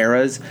of through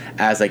eras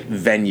as like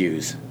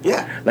venues.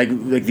 Yeah. Like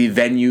the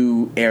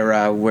venue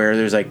era where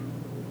there's like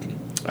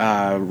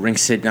Ring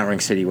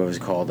City, what was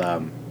it called?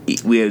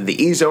 We have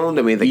the E-Zone,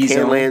 then we have the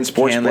Canland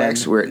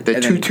Sportsplex, where the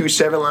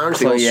 227 Lounge,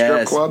 the old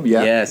strip club.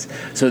 Yeah. Yes.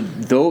 So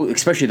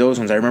especially those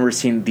ones, I remember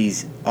seeing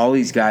all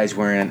these guys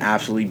wearing an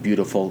absolutely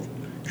beautiful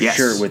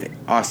shirt with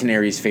Austin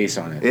Aries' face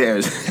on it. Yeah. It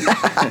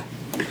was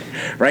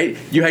right?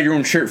 You had your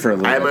own shirt for a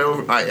little I bit.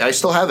 had my own. I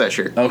still have that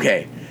shirt.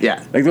 Okay.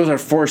 Yeah. Like those are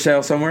for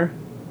sale somewhere?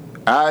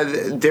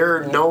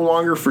 They're no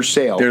longer for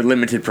sale. They're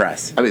limited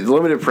press. I mean,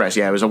 limited press.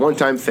 Yeah, it was a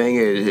one-time thing.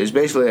 It was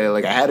basically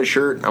like I had a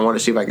shirt. I wanted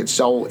to see if I could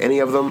sell any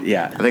of them.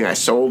 Yeah. I think I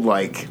sold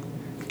like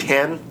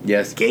 10.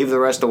 Yes. Gave the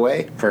rest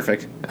away.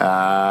 Perfect.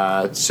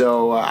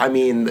 So I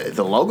mean,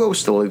 the logo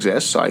still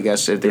exists. So I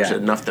guess if there's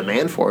enough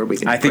demand for it, we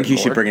can. I think you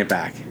should bring it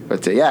back.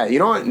 But yeah, you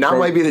know what? Now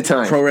might be the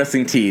time. Pro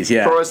Wrestling Tees.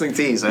 Yeah. Pro Wrestling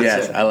Tees.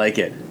 That's it. I like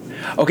it.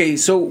 Okay,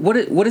 so what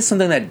is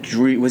something that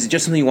drew? Was it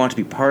just something you wanted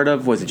to be part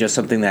of? Was it just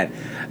something that,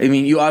 I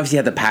mean, you obviously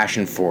had the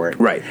passion for it,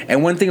 right?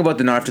 And one thing about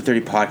the Not After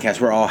 30 podcast,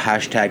 we're all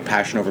hashtag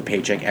passion over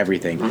paycheck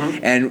everything,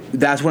 and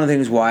that's one of the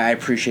things why I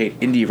appreciate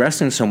indie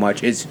wrestling so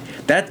much is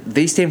that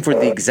they stand for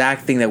the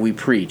exact thing that we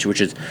preach, which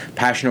is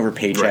passion over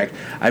paycheck.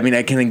 Right. I mean,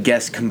 I can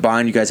guess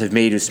combined, you guys have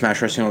made with Smash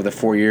Wrestling over the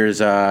 4 years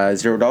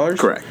 $0.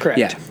 Correct.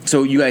 Yeah.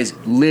 So you guys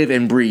live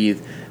and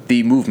breathe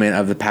the movement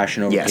of the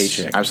passion over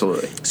paycheck.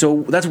 Absolutely.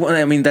 So that's one.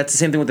 I mean, that's the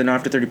same thing with the Not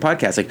After 30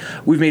 podcast. Like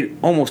we've made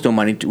almost no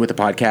money with the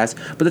podcast,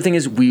 but the thing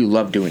is, we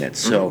love doing it.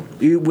 So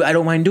I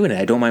don't mind doing it.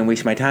 I don't mind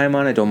wasting my time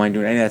on it. I don't mind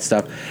doing any of that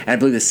stuff. And I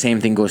believe the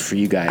same thing goes for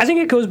you guys. I think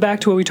it goes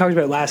back to what we talked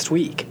about last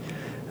week.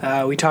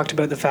 We talked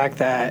about the fact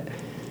that,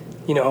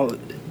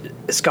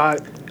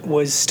 Scott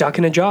was stuck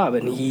in a job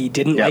and he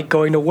didn't like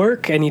going to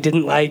work and he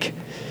didn't like,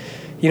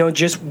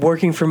 just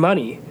working for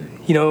money.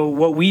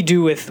 What we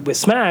do with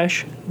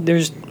Smash,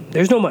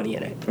 there's no money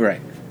in it.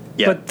 Right.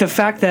 Yeah. But the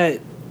fact that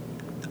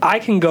I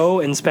can go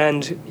and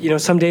spend,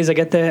 some days I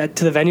get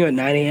to the venue at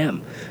 9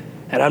 a.m.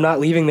 and I'm not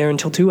leaving there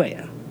until 2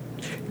 a.m.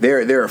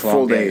 There are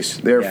full days.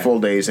 There are Yeah. full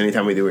days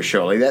anytime we do a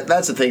show. Like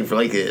that's the thing for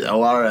like a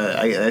lot of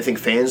I think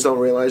fans don't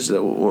realize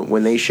that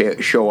when they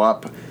show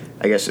up,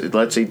 I guess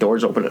let's say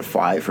doors open at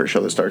 5 for a show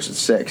that starts at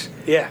 6.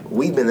 Yeah.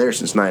 We've been there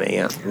since 9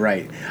 a.m.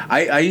 Right.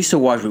 I used to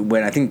watch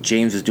when I think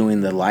James was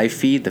doing the live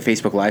feed, the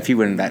Facebook live feed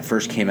when that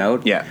first came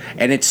out. Yeah.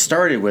 And it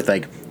started with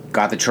like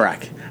got the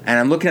track. And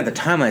I'm looking at the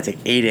timeline, it's like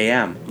 8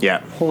 a.m.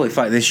 Yeah. Holy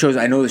fuck.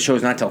 I know the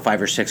show's not till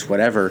 5 or 6,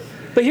 whatever.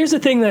 But here's the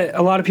thing that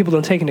a lot of people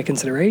don't take into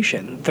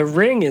consideration. The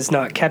ring is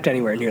not kept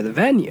anywhere near the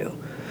venue.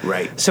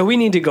 Right. So we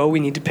need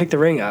to pick the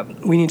ring up.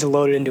 We need to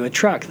load it into a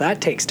truck.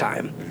 That takes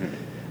time.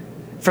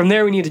 From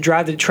there, we need to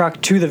drive the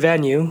truck to the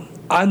venue,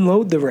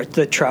 unload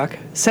the truck,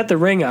 set the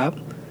ring up,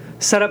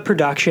 set up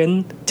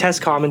production,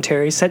 test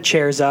commentary, set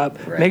chairs up,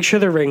 make sure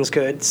the ring's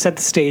good, set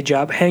the stage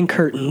up, hang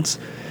curtains.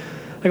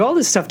 Like, all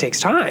this stuff takes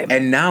time.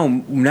 And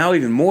now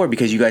even more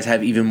because you guys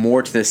have even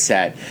more to the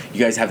set. You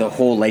guys have the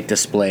whole light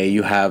display.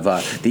 You have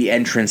the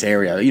entrance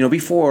area.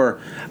 Before,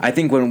 I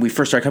think when we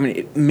first started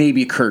coming,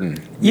 maybe a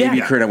curtain.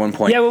 Maybe a curtain at one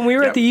point. Yeah, when we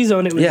were at the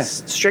E-Zone, it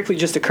was strictly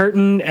just a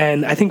curtain,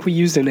 and I think we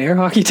used an air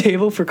hockey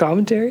table for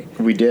commentary.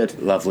 We did.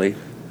 Lovely.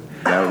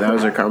 That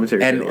was our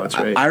commentary And table. That's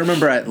right. I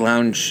remember at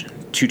Lounge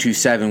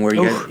 227 where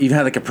you guys even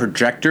had like a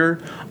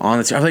projector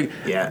on the. I was like,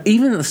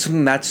 even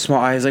something that small.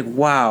 I was like,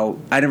 wow,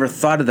 I never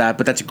thought of that,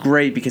 but that's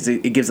great because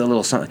it gives a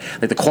little something.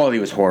 Like the quality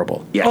was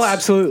horrible. Yes. Oh,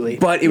 absolutely.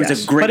 But it was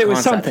a great. But it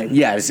was concept. something.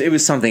 Yeah, it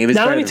was something. It was.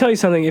 Now let me tell you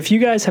something. If you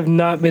guys have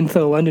not been to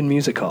the London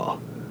Music Hall,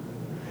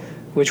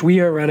 which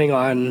we are running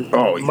on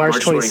March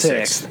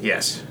 26th.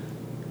 Yes.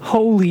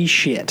 Holy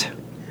shit.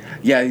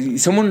 Yeah,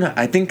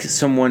 I think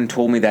someone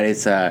told me that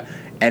it's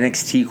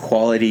NXT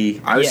quality.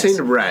 I was saying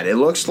to Brad, it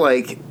looks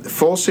like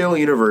Full Sail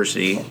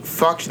University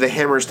fucked the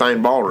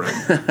Hammerstein Ballroom,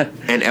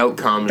 and out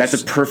comes That's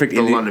a perfect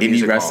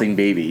indie wrestling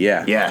baby.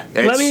 Yeah. Yeah.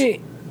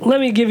 Let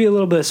me give you a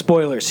little bit of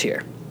spoilers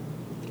here.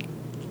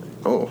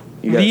 Oh,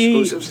 you got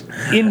exclusives?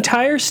 The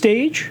entire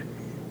stage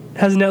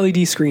has an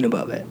LED screen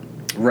above it.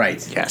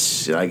 Right.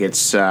 Yes, like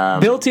it's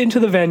built into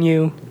the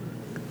venue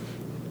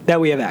that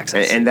we have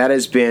access. and that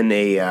has been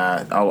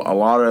a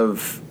lot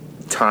of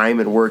time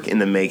and work in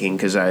the making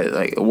because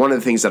one of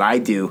the things that I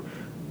do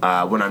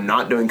when I'm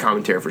not doing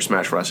commentary for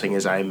Smash Wrestling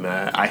is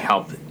I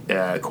help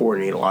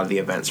coordinate a lot of the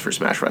events for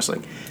Smash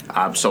Wrestling.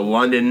 So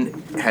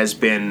London has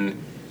been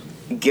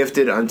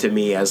gifted unto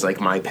me as like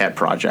my pet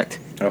project.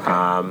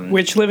 Okay.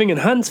 Which living in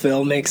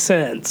Huntsville makes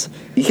sense.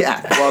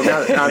 Yeah. Well,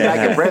 now I'm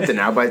back in Brampton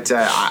now, but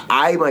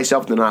I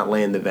myself did not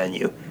land the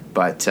venue,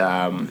 but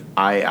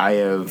I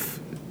have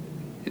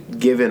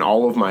given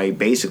all of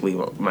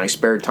my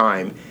spare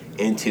time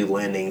into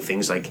landing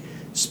things like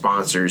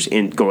sponsors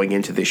in going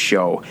into the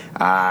show,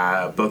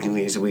 booking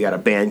things. We got a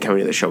band coming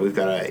to the show. We've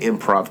got an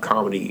improv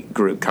comedy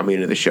group coming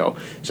into the show.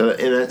 So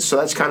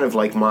that's kind of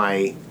like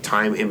my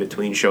time in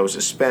between shows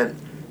is spent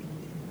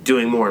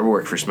doing more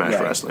work for Smash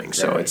Wrestling.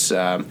 So it's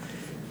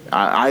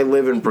I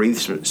live and breathe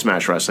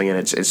Smash Wrestling, and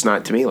it's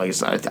not to me like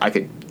I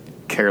could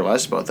care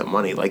less about the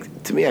money.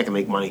 Like to me, I can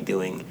make money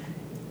doing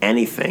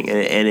anything,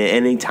 and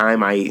any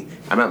time I'm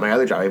at my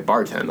other job, I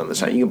bartend on the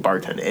side. You can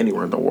bartend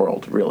anywhere in the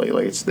world, really.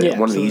 Like it's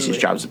one of the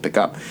easiest jobs to pick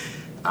up.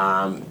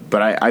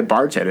 But I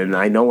bartend, and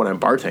I know when I'm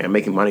bartending, I'm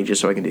making money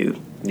just so I can do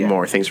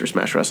more things for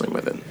Smash Wrestling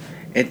with it.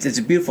 It's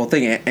a beautiful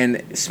thing,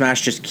 and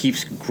Smash just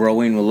keeps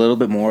growing a little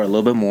bit more,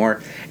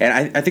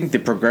 and I think the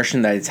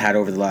progression that it's had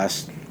over the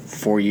last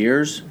 4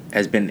 years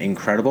has been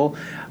incredible.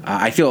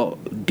 I feel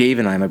Dave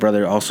and I, my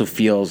brother, also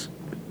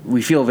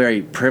we feel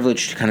very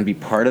privileged to kind of be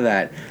part of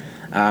that.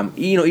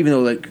 Even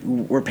though like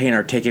we're paying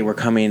our ticket, we're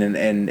coming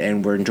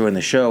and we're enjoying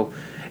the show,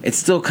 it's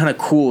still kind of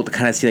cool to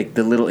kind of see like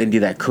the little indie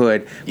that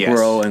could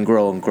grow and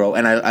grow and grow.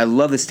 And I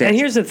love the stance. And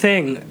here's the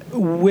thing: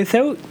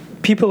 without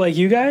people like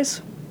you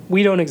guys,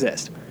 we don't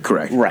exist.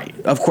 Correct. Right.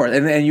 Of course.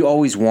 And you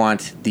always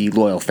want the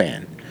loyal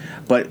fan,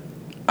 but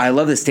I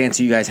love the stance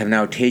you guys have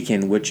now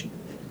taken, which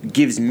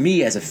gives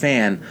me as a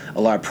fan a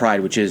lot of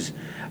pride, which is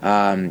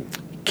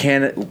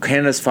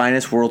Canada's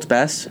finest, world's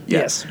best.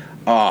 Yes.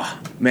 Oh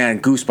man,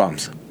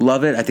 goosebumps!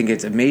 Love it. I think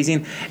it's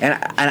amazing, and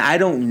I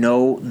don't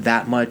know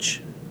that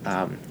much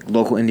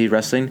local indie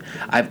wrestling.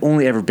 I've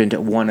only ever been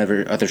to one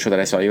other show that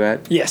I saw you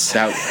at. Yes,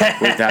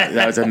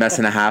 that was a mess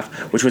and a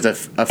half, which was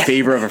a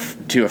favor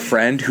to a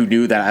friend who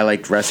knew that I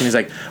liked wrestling. He's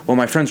like, "Well,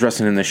 my friend's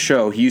wrestling in this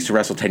show. He used to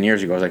wrestle 10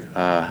 years ago." I was like,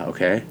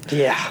 "Okay."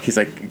 Yeah. He's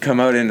like, "Come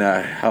out and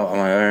I'm like, all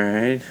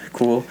right,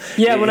 cool."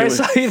 Yeah, when I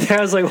saw you there,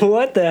 I was like,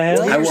 "What the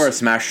hell?" I wore a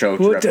Smash show.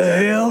 What the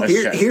hell?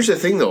 Here's the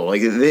thing, though.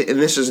 Like, and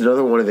this is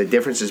another one of the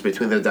differences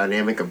between the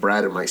dynamic of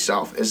Brad and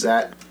myself is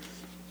that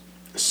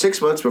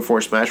 6 months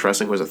before Smash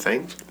Wrestling was a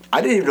thing,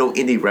 I didn't even know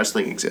indie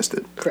wrestling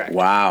existed. Correct.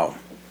 Wow.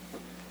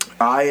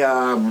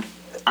 I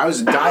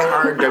was a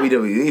diehard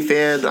WWE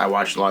fan. I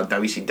watched a lot of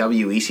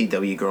WCW,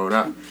 ECW growing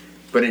up,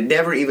 but it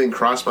never even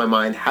crossed my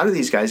mind, how do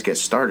these guys get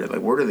started?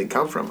 Like, where do they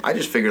come from? I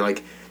just figured,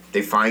 like,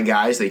 they find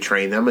guys, they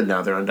train them, and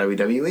now they're on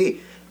WWE.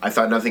 I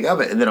thought nothing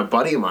of it. And then a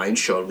buddy of mine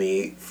showed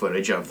me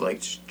footage of, like,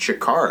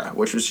 Chikara,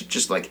 which was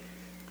just, like,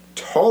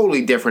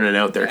 totally different and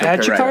out there.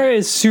 Chikara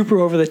is super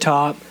over the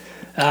top.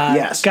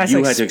 Yes, guys you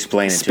like had to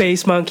explain it.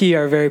 Space Monkey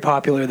are very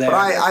popular there. But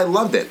I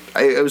loved it.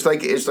 It's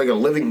like a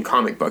living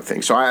comic book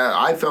thing. So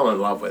I fell in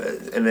love with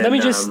it. And then, Let me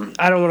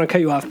I don't want to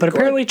cut you off, but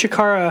apparently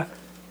Chikara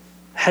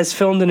has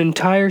filmed an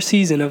entire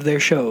season of their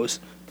shows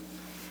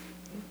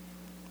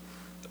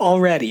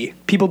already.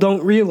 People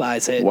don't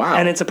realize it. Wow.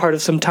 And it's a part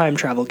of some time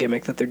travel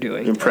gimmick that they're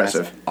doing.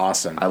 Impressive. That's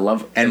awesome. I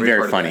love and every very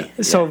part of funny.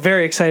 that. So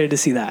very excited to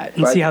see that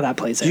and But- see how that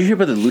plays out. Did you hear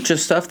about the Lucha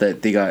stuff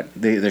that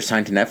they're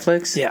signed to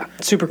Netflix? Yeah,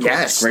 super cool.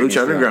 Yes, Great news Lucha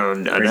for them.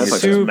 Underground on Great news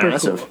Netflix for is them.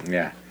 massive. Super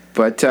Yeah.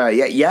 But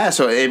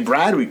so and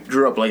Brad, we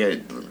grew up like a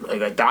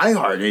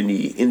diehard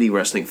indie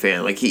wrestling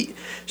fan. Like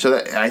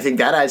I think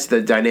that adds to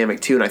the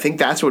dynamic too, and I think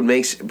that's what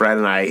makes Brad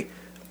and I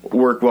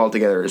work well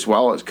together as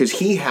well, because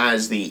he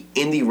has the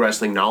indie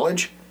wrestling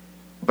knowledge,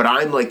 but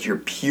I'm like your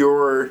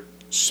pure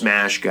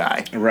Smash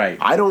guy. Right.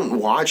 I don't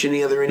watch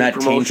any other indie Not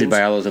promotions. tainted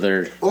by all those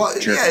other. Well,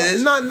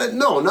 jerk-offs.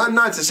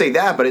 not to say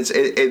that, but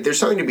there's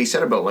something to be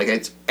said about like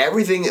it's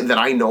everything that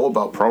I know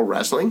about pro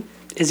wrestling.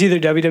 Is either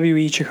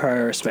WWE,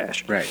 Chikara, or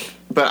Smash. Right.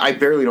 But I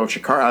barely know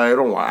Chikara.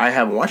 I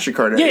haven't watched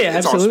Chikara. Yeah,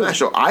 it's absolutely. all Smash.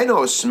 So I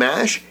know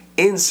Smash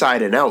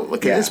inside and out.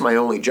 Like it's my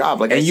only job.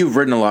 Like And you've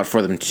written a lot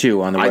for them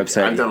too on the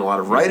website. I've done a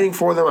lot of writing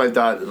for them. I've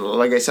done,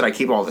 like I said, I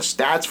keep all the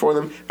stats for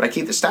them. But I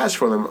keep the stats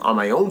for them on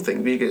my own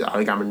thing because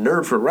like I'm a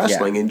nerd for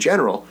wrestling in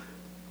general.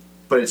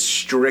 But it's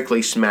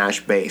strictly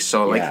Smash based.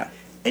 So like.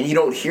 And you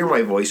don't hear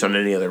my voice on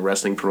any other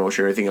wrestling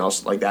promotion or anything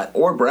else like that,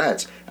 or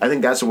Brad's. I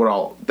think that's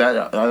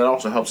that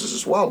also helps us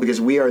as well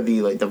because we are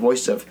the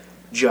voice of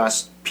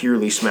just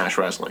purely Smash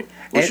Wrestling,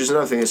 which is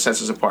another thing that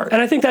sets us apart.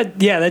 And I think that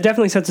that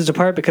definitely sets us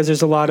apart because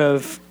there's a lot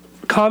of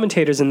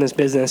commentators in this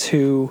business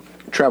who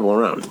travel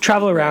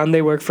around.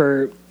 They work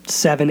for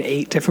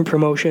 7-8 different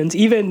promotions.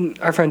 Even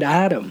our friend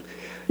Adam,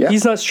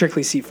 he's not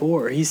strictly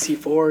C4. He's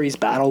C4. He's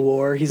Battle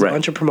War. He's a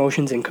bunch of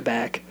promotions in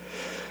Quebec.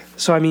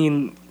 So I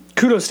mean.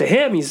 Kudos to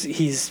him.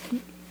 He's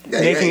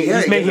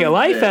making a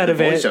life out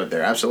of it. Out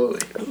there, absolutely.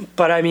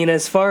 But I mean,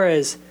 as far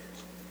as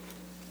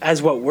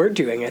what we're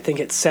doing, I think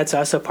it sets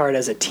us apart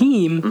as a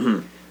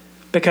team.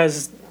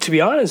 Because to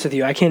be honest with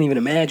you, I can't even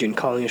imagine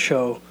calling a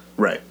show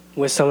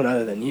with someone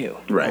other than you.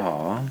 Right.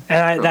 Aww.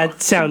 And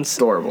that sounds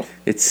adorable.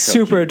 It's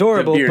super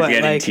adorable, the but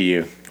getting like to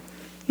you.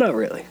 Not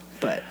really,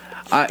 but.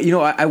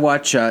 I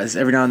watch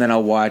every now and then.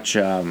 I'll watch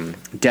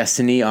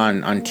Destiny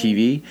on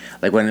TV,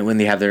 like when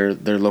they have their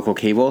local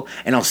cable,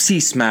 and I'll see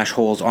Smash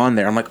holes on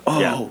there. I'm like,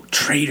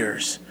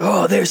 traitors!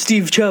 Oh, there's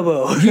Steve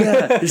Chubbo.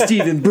 Yeah, there's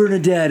Steve and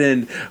Bernadette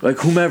and like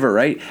whomever,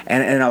 right?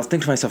 And I'll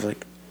think to myself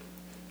like,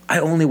 I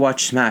only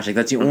watch Smash. Like,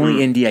 that's the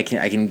only indie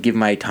I can give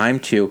my time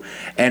to,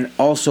 and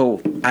also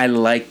I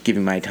like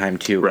giving my time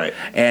to. Right.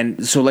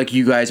 And so, like,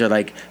 you guys are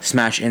like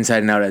Smash inside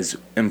and out as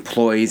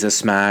employees of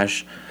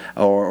Smash,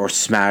 or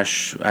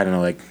Smash. I don't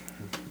know, like,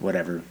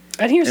 whatever.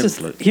 And here's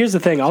the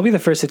thing. I'll be the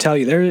first to tell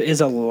you, there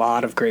is a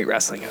lot of great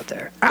wrestling out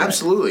there.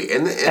 Absolutely.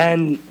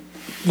 And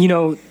you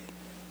know,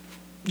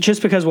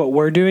 just because what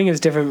we're doing is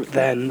different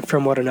than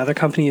from what another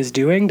company is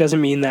doing doesn't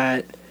mean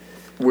that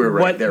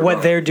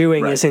what they're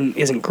doing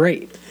isn't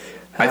great.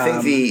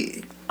 I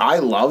think I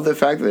love the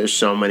fact that there's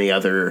so many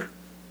other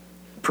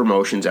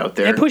promotions out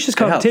there. It pushes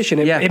competition.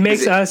 It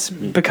makes us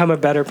become a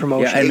better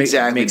promotion. Yeah,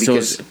 exactly, makes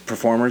those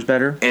performers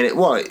better. And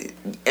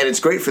it's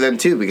great for them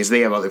too, because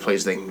they have other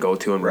places they can go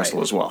to and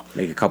wrestle as well.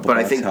 Make a couple. But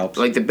I think helps.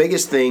 Like the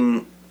biggest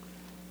thing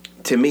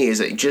to me is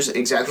that just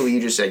exactly what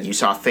you just said. You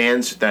saw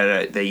fans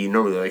that you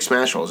normally like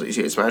Smash Wrestling. You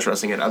see Smash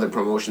Wrestling and other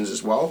promotions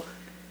as well.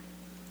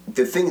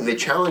 The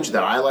challenge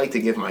that I like to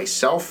give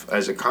myself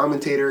as a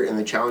commentator, and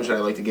the challenge that I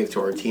like to give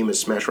to our team as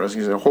Smash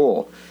Wrestling as a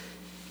whole,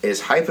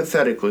 is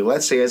hypothetically,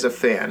 let's say as a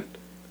fan,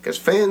 because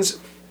fans,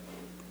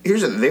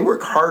 they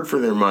work hard for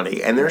their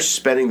money, and they're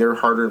spending their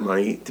hard-earned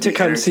money to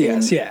come see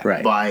us,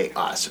 by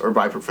us or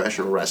by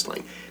professional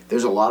wrestling.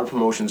 There's a lot of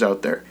promotions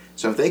out there,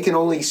 so if they can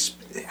only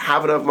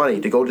have enough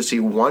money to go to see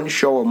one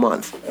show a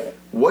month,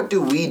 what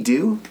do we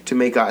do to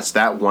make us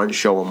that one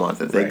show a month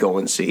that they go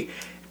and see?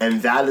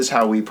 And that is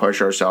how we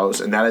push ourselves,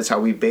 and that is how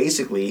we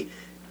basically.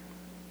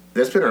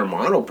 That's been our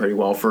motto pretty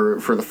well for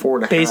the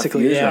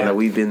 4.5 years now that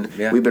we've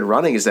been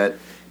running. Is that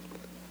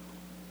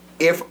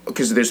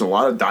because there's a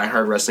lot of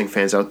diehard wrestling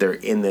fans out there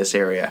in this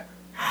area,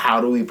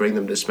 how do we bring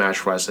them to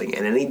Smash Wrestling?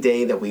 And any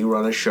day that we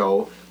run a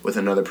show with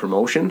another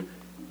promotion,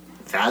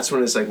 that's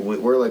when it's like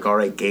we're like, all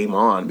right, game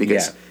on,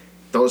 because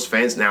those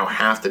fans now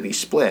have to be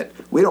split.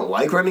 We don't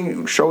like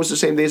running shows the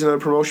same days as another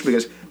promotion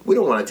because we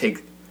don't want to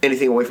take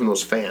anything away from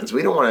those fans.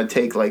 We don't want to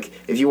take, like,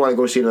 if you want to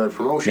go see another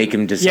promotion, make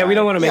them decide. Yeah, we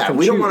don't want to make them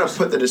we choose. don't want to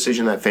put the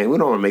decision on that fan. We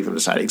don't want to make them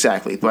decide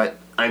exactly. But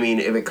I mean,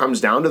 if it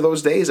comes down to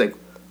those days, like,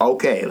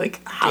 okay,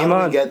 like, how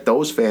do we get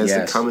those fans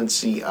to come and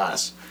see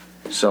us?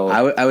 So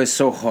I was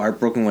so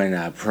heartbroken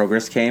when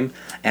Progress came,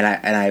 and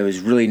I was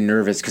really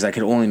nervous because I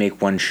could only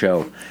make one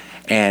show,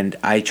 and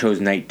I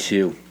chose Night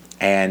 2,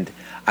 and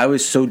I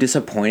was so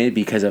disappointed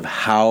because of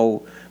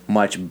how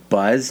much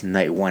buzz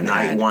Night 1 had.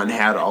 Night 1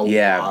 had a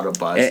lot of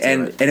buzz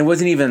and it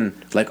wasn't even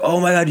like,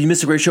 oh my god, you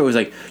missed a great show. It was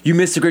like, you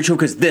missed a great show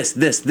because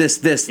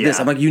this.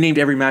 I'm like, you named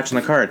every match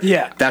on the card.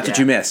 Yeah. That's what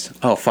you missed.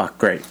 Oh, fuck,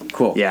 great,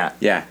 cool.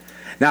 Yeah.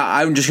 Now,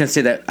 I'm just going to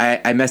say that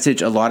I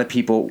messaged a lot of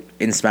people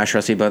in Smash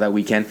Wrestling about that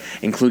weekend,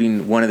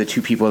 including one of the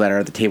two people that are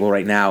at the table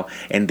right now,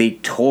 and they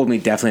told me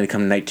definitely to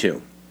come to Night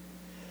 2.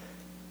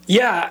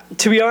 Yeah,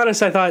 to be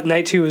honest, I thought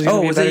Night 2 was going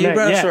to be a better night. Oh, was that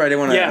you, bro? Sorry, I didn't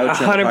want to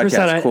outshine the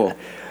podcast. Cool.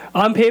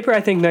 On paper,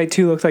 I think Night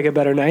 2 looked like a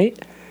better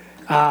night.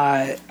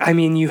 I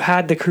mean, you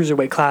had the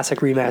Cruiserweight Classic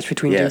rematch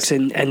between Dukes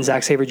and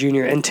Zack Sabre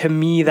Jr., and to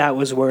me, that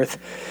was worth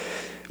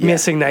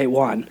missing Night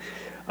 1.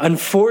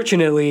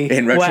 Unfortunately,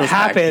 what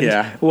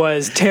happened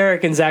was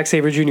Tarek and Zack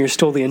Sabre Jr.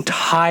 stole the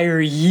entire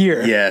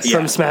year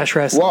from Smash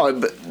Wrestling. Well,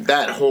 but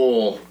that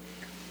whole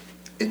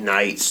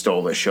night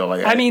stole the show.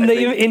 Like,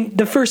 in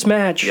the first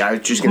match, I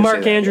was just gonna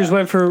Mark Andrews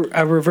went for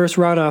a reverse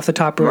run off the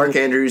top rope. Mark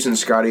Andrews and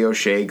Scotty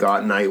O'Shea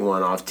got Night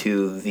 1 off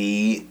to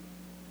the...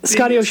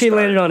 Scotty O'Shea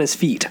landed on his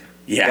feet.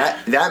 Yeah.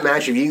 That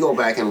match, if you go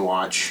back and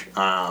watch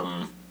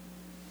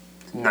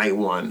Night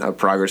 1 of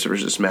Progress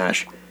versus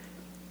Smash,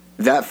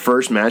 that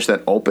first match,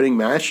 that opening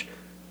match,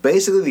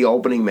 basically the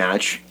opening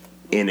match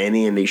in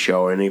any indie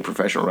show or any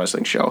professional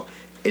wrestling show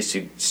is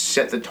to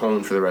set the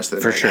tone for the rest of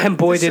the night. For sure. And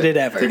boy, did it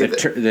ever.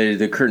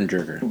 The curtain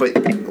jerker. But,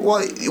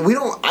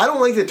 I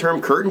don't like the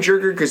term curtain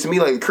jerker, because to me,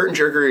 like, curtain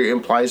jerker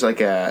implies like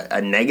a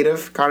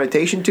negative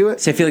connotation to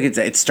it. So I feel like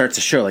it starts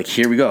the show, like,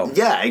 here we go.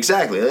 Yeah,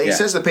 exactly. Like, it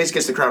sets the pace,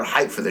 gets the crowd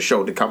hyped for the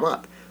show to come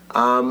up.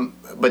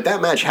 But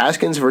that match,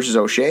 Haskins versus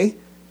O'Shea,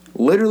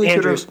 literally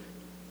could have...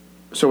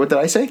 So what did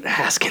I say?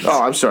 Haskins.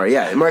 Oh, I'm sorry.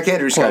 Yeah, Mark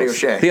Andrews, Scotty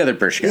O'Shea. The other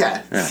British guy.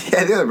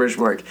 Yeah, the other British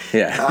Mark.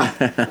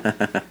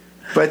 Yeah.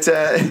 But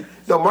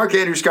no, Mark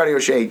Andrews, Scotty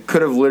O'Shea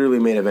could have literally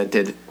main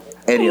evented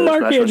any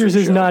other Mark Andrews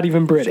is not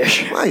even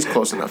British. Well, he's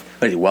close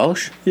enough. Is he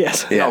Welsh?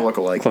 Yes. They all look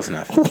alike. Close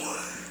enough.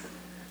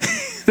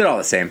 They're all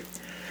the same.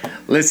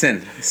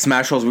 Listen,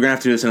 Smash Rolls, we're going to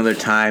have to do this another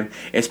time.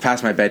 It's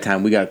past my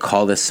bedtime. We got to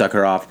call this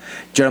sucker off.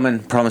 Gentlemen,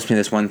 promise me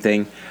this one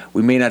thing.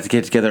 We may not have to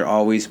get together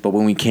always, but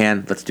when we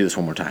can, let's do this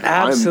one more time.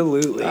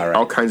 Absolutely. All right.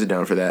 All kinds of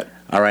down for that.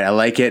 All right, I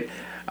like it.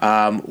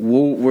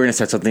 We're going to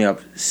set something up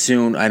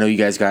soon. I know you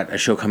guys got a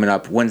show coming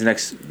up. When's the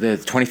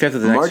 25th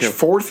of the March next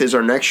show? 4th is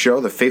our next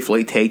show, the Faithful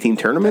 8 Tag Team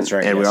Tournament. That's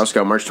right. And we also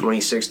got March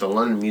 26th, the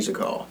London Music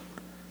Hall.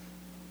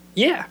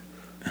 Yeah.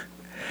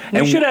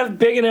 We should have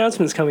big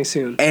announcements coming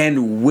soon.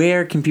 And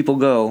where can people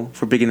go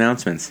for big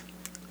announcements?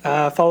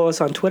 Follow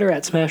us on Twitter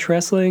at Smash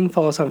Wrestling.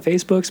 Follow us on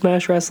Facebook,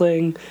 Smash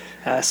Wrestling,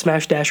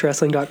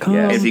 smash-wrestling.com.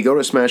 Yeah. If you go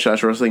to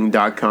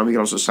smash-wrestling.com, you can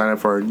also sign up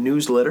for our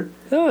newsletter.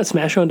 Oh,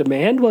 Smash on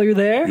Demand while you're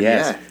there.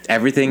 Yes. Yeah.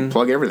 Everything.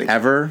 Plug everything.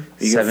 Ever.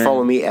 You can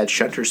follow me at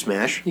Shutter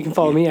Smash. You can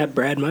follow me at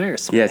Brad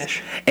Myers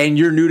Smash. Yes. And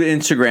you're new to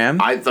Instagram.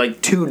 I'm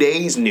like 2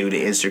 days new to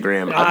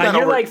Instagram. I've got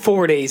You're like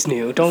 4 days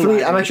new. Don't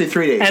lie. I'm actually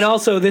 3 days. And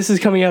also, this is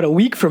coming out a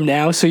week from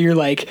now, so you're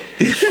like,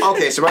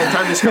 Okay, so by the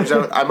time this comes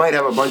out, I might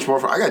have a bunch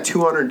more. I got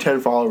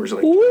 210 followers.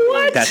 Like,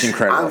 what? That's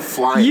incredible. I'm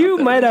flying. You up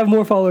there. might have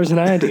more followers than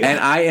I do. And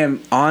I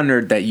am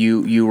honored that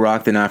you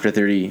rocked an After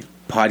 30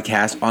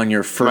 podcast on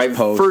your first My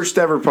post. first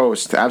ever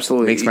post.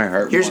 Absolutely. Makes my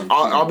heart warm.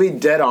 I'll be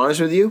dead honest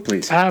with you.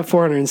 Please. I have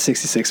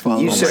 466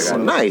 followers. You said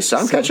nice.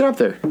 I'm catching up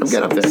there. I'm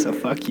getting up there. So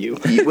fuck you.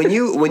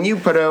 when you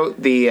put out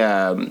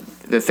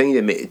the thing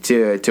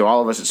to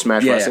all of us at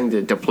Smash Yeah,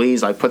 Wrestling to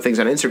please like put things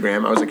on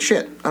Instagram, I was like,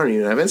 shit, I don't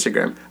even have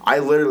Instagram. I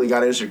literally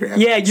got Instagram.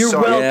 Yeah, you're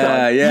welcome.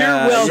 Yeah, You're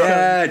welcome.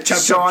 Yeah, chop,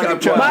 So chop, I chop, can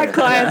chop. My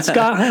client,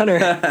 Scott Hunter.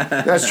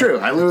 That's true.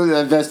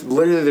 That's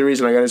literally the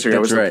reason I got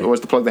Instagram That's right. was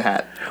to plug the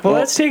hat. Well,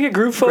 let's take a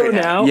group photo Great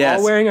hat. now, Yes.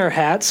 all wearing our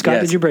hats. Scott,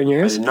 Yes. did you bring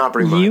yours? I did not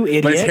bring mine. You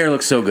idiot. But his hair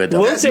looks so good,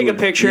 though. We'll take a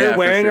picture Yeah, for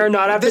wearing sure. our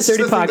Not After This is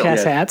 30 the thing, though.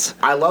 podcast Yeah. hats.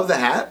 I love the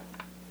hat.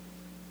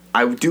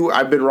 I've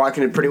been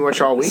rocking it pretty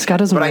much all week. Scott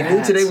doesn't but I wear knew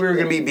hats. today we were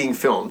going to be being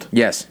filmed.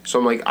 Yes. So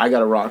I'm like, I got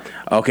to rock.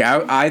 Okay,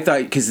 I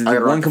thought because the gotta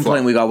one rock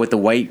complaint the we got with the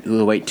white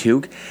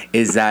toque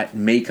is that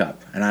makeup,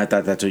 and I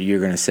thought that's what you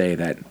were gonna say,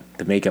 that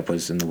the makeup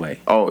was in the way.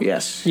 Oh,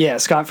 yes. Yeah,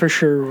 Scott for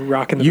sure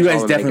rocking the You makeup.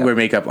 guys the definitely makeup. wear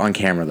makeup on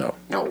camera though.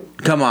 No.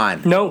 Come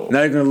on. No.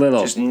 Not even a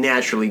little. Just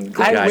naturally I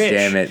glowing. God wish.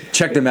 damn it.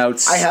 Check them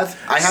out. I have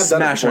done it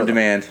Smash before, on though.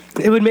 demand.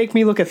 It would make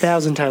me look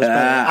 1,000 times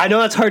better. I know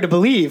that's hard to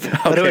believe,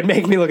 but it would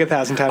make me look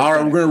 1,000 times All right,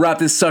 better. we're gonna wrap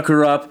this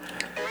sucker up.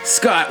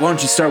 Scott, why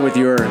don't you start with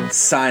your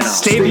sign off?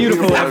 Stay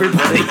beautiful,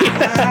 everybody.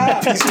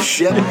 Piece of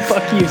shit.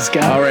 Fuck you,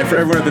 Scott. All right, for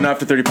everyone at the Not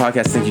After 30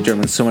 podcast, thank you,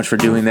 gentlemen, so much for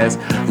doing this.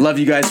 Love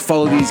you guys.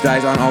 Follow these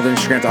guys on all their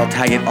Instagrams. I'll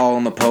tag it all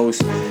in the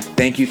post.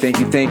 Thank you,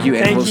 and Thank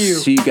we'll you.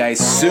 see you guys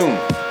soon.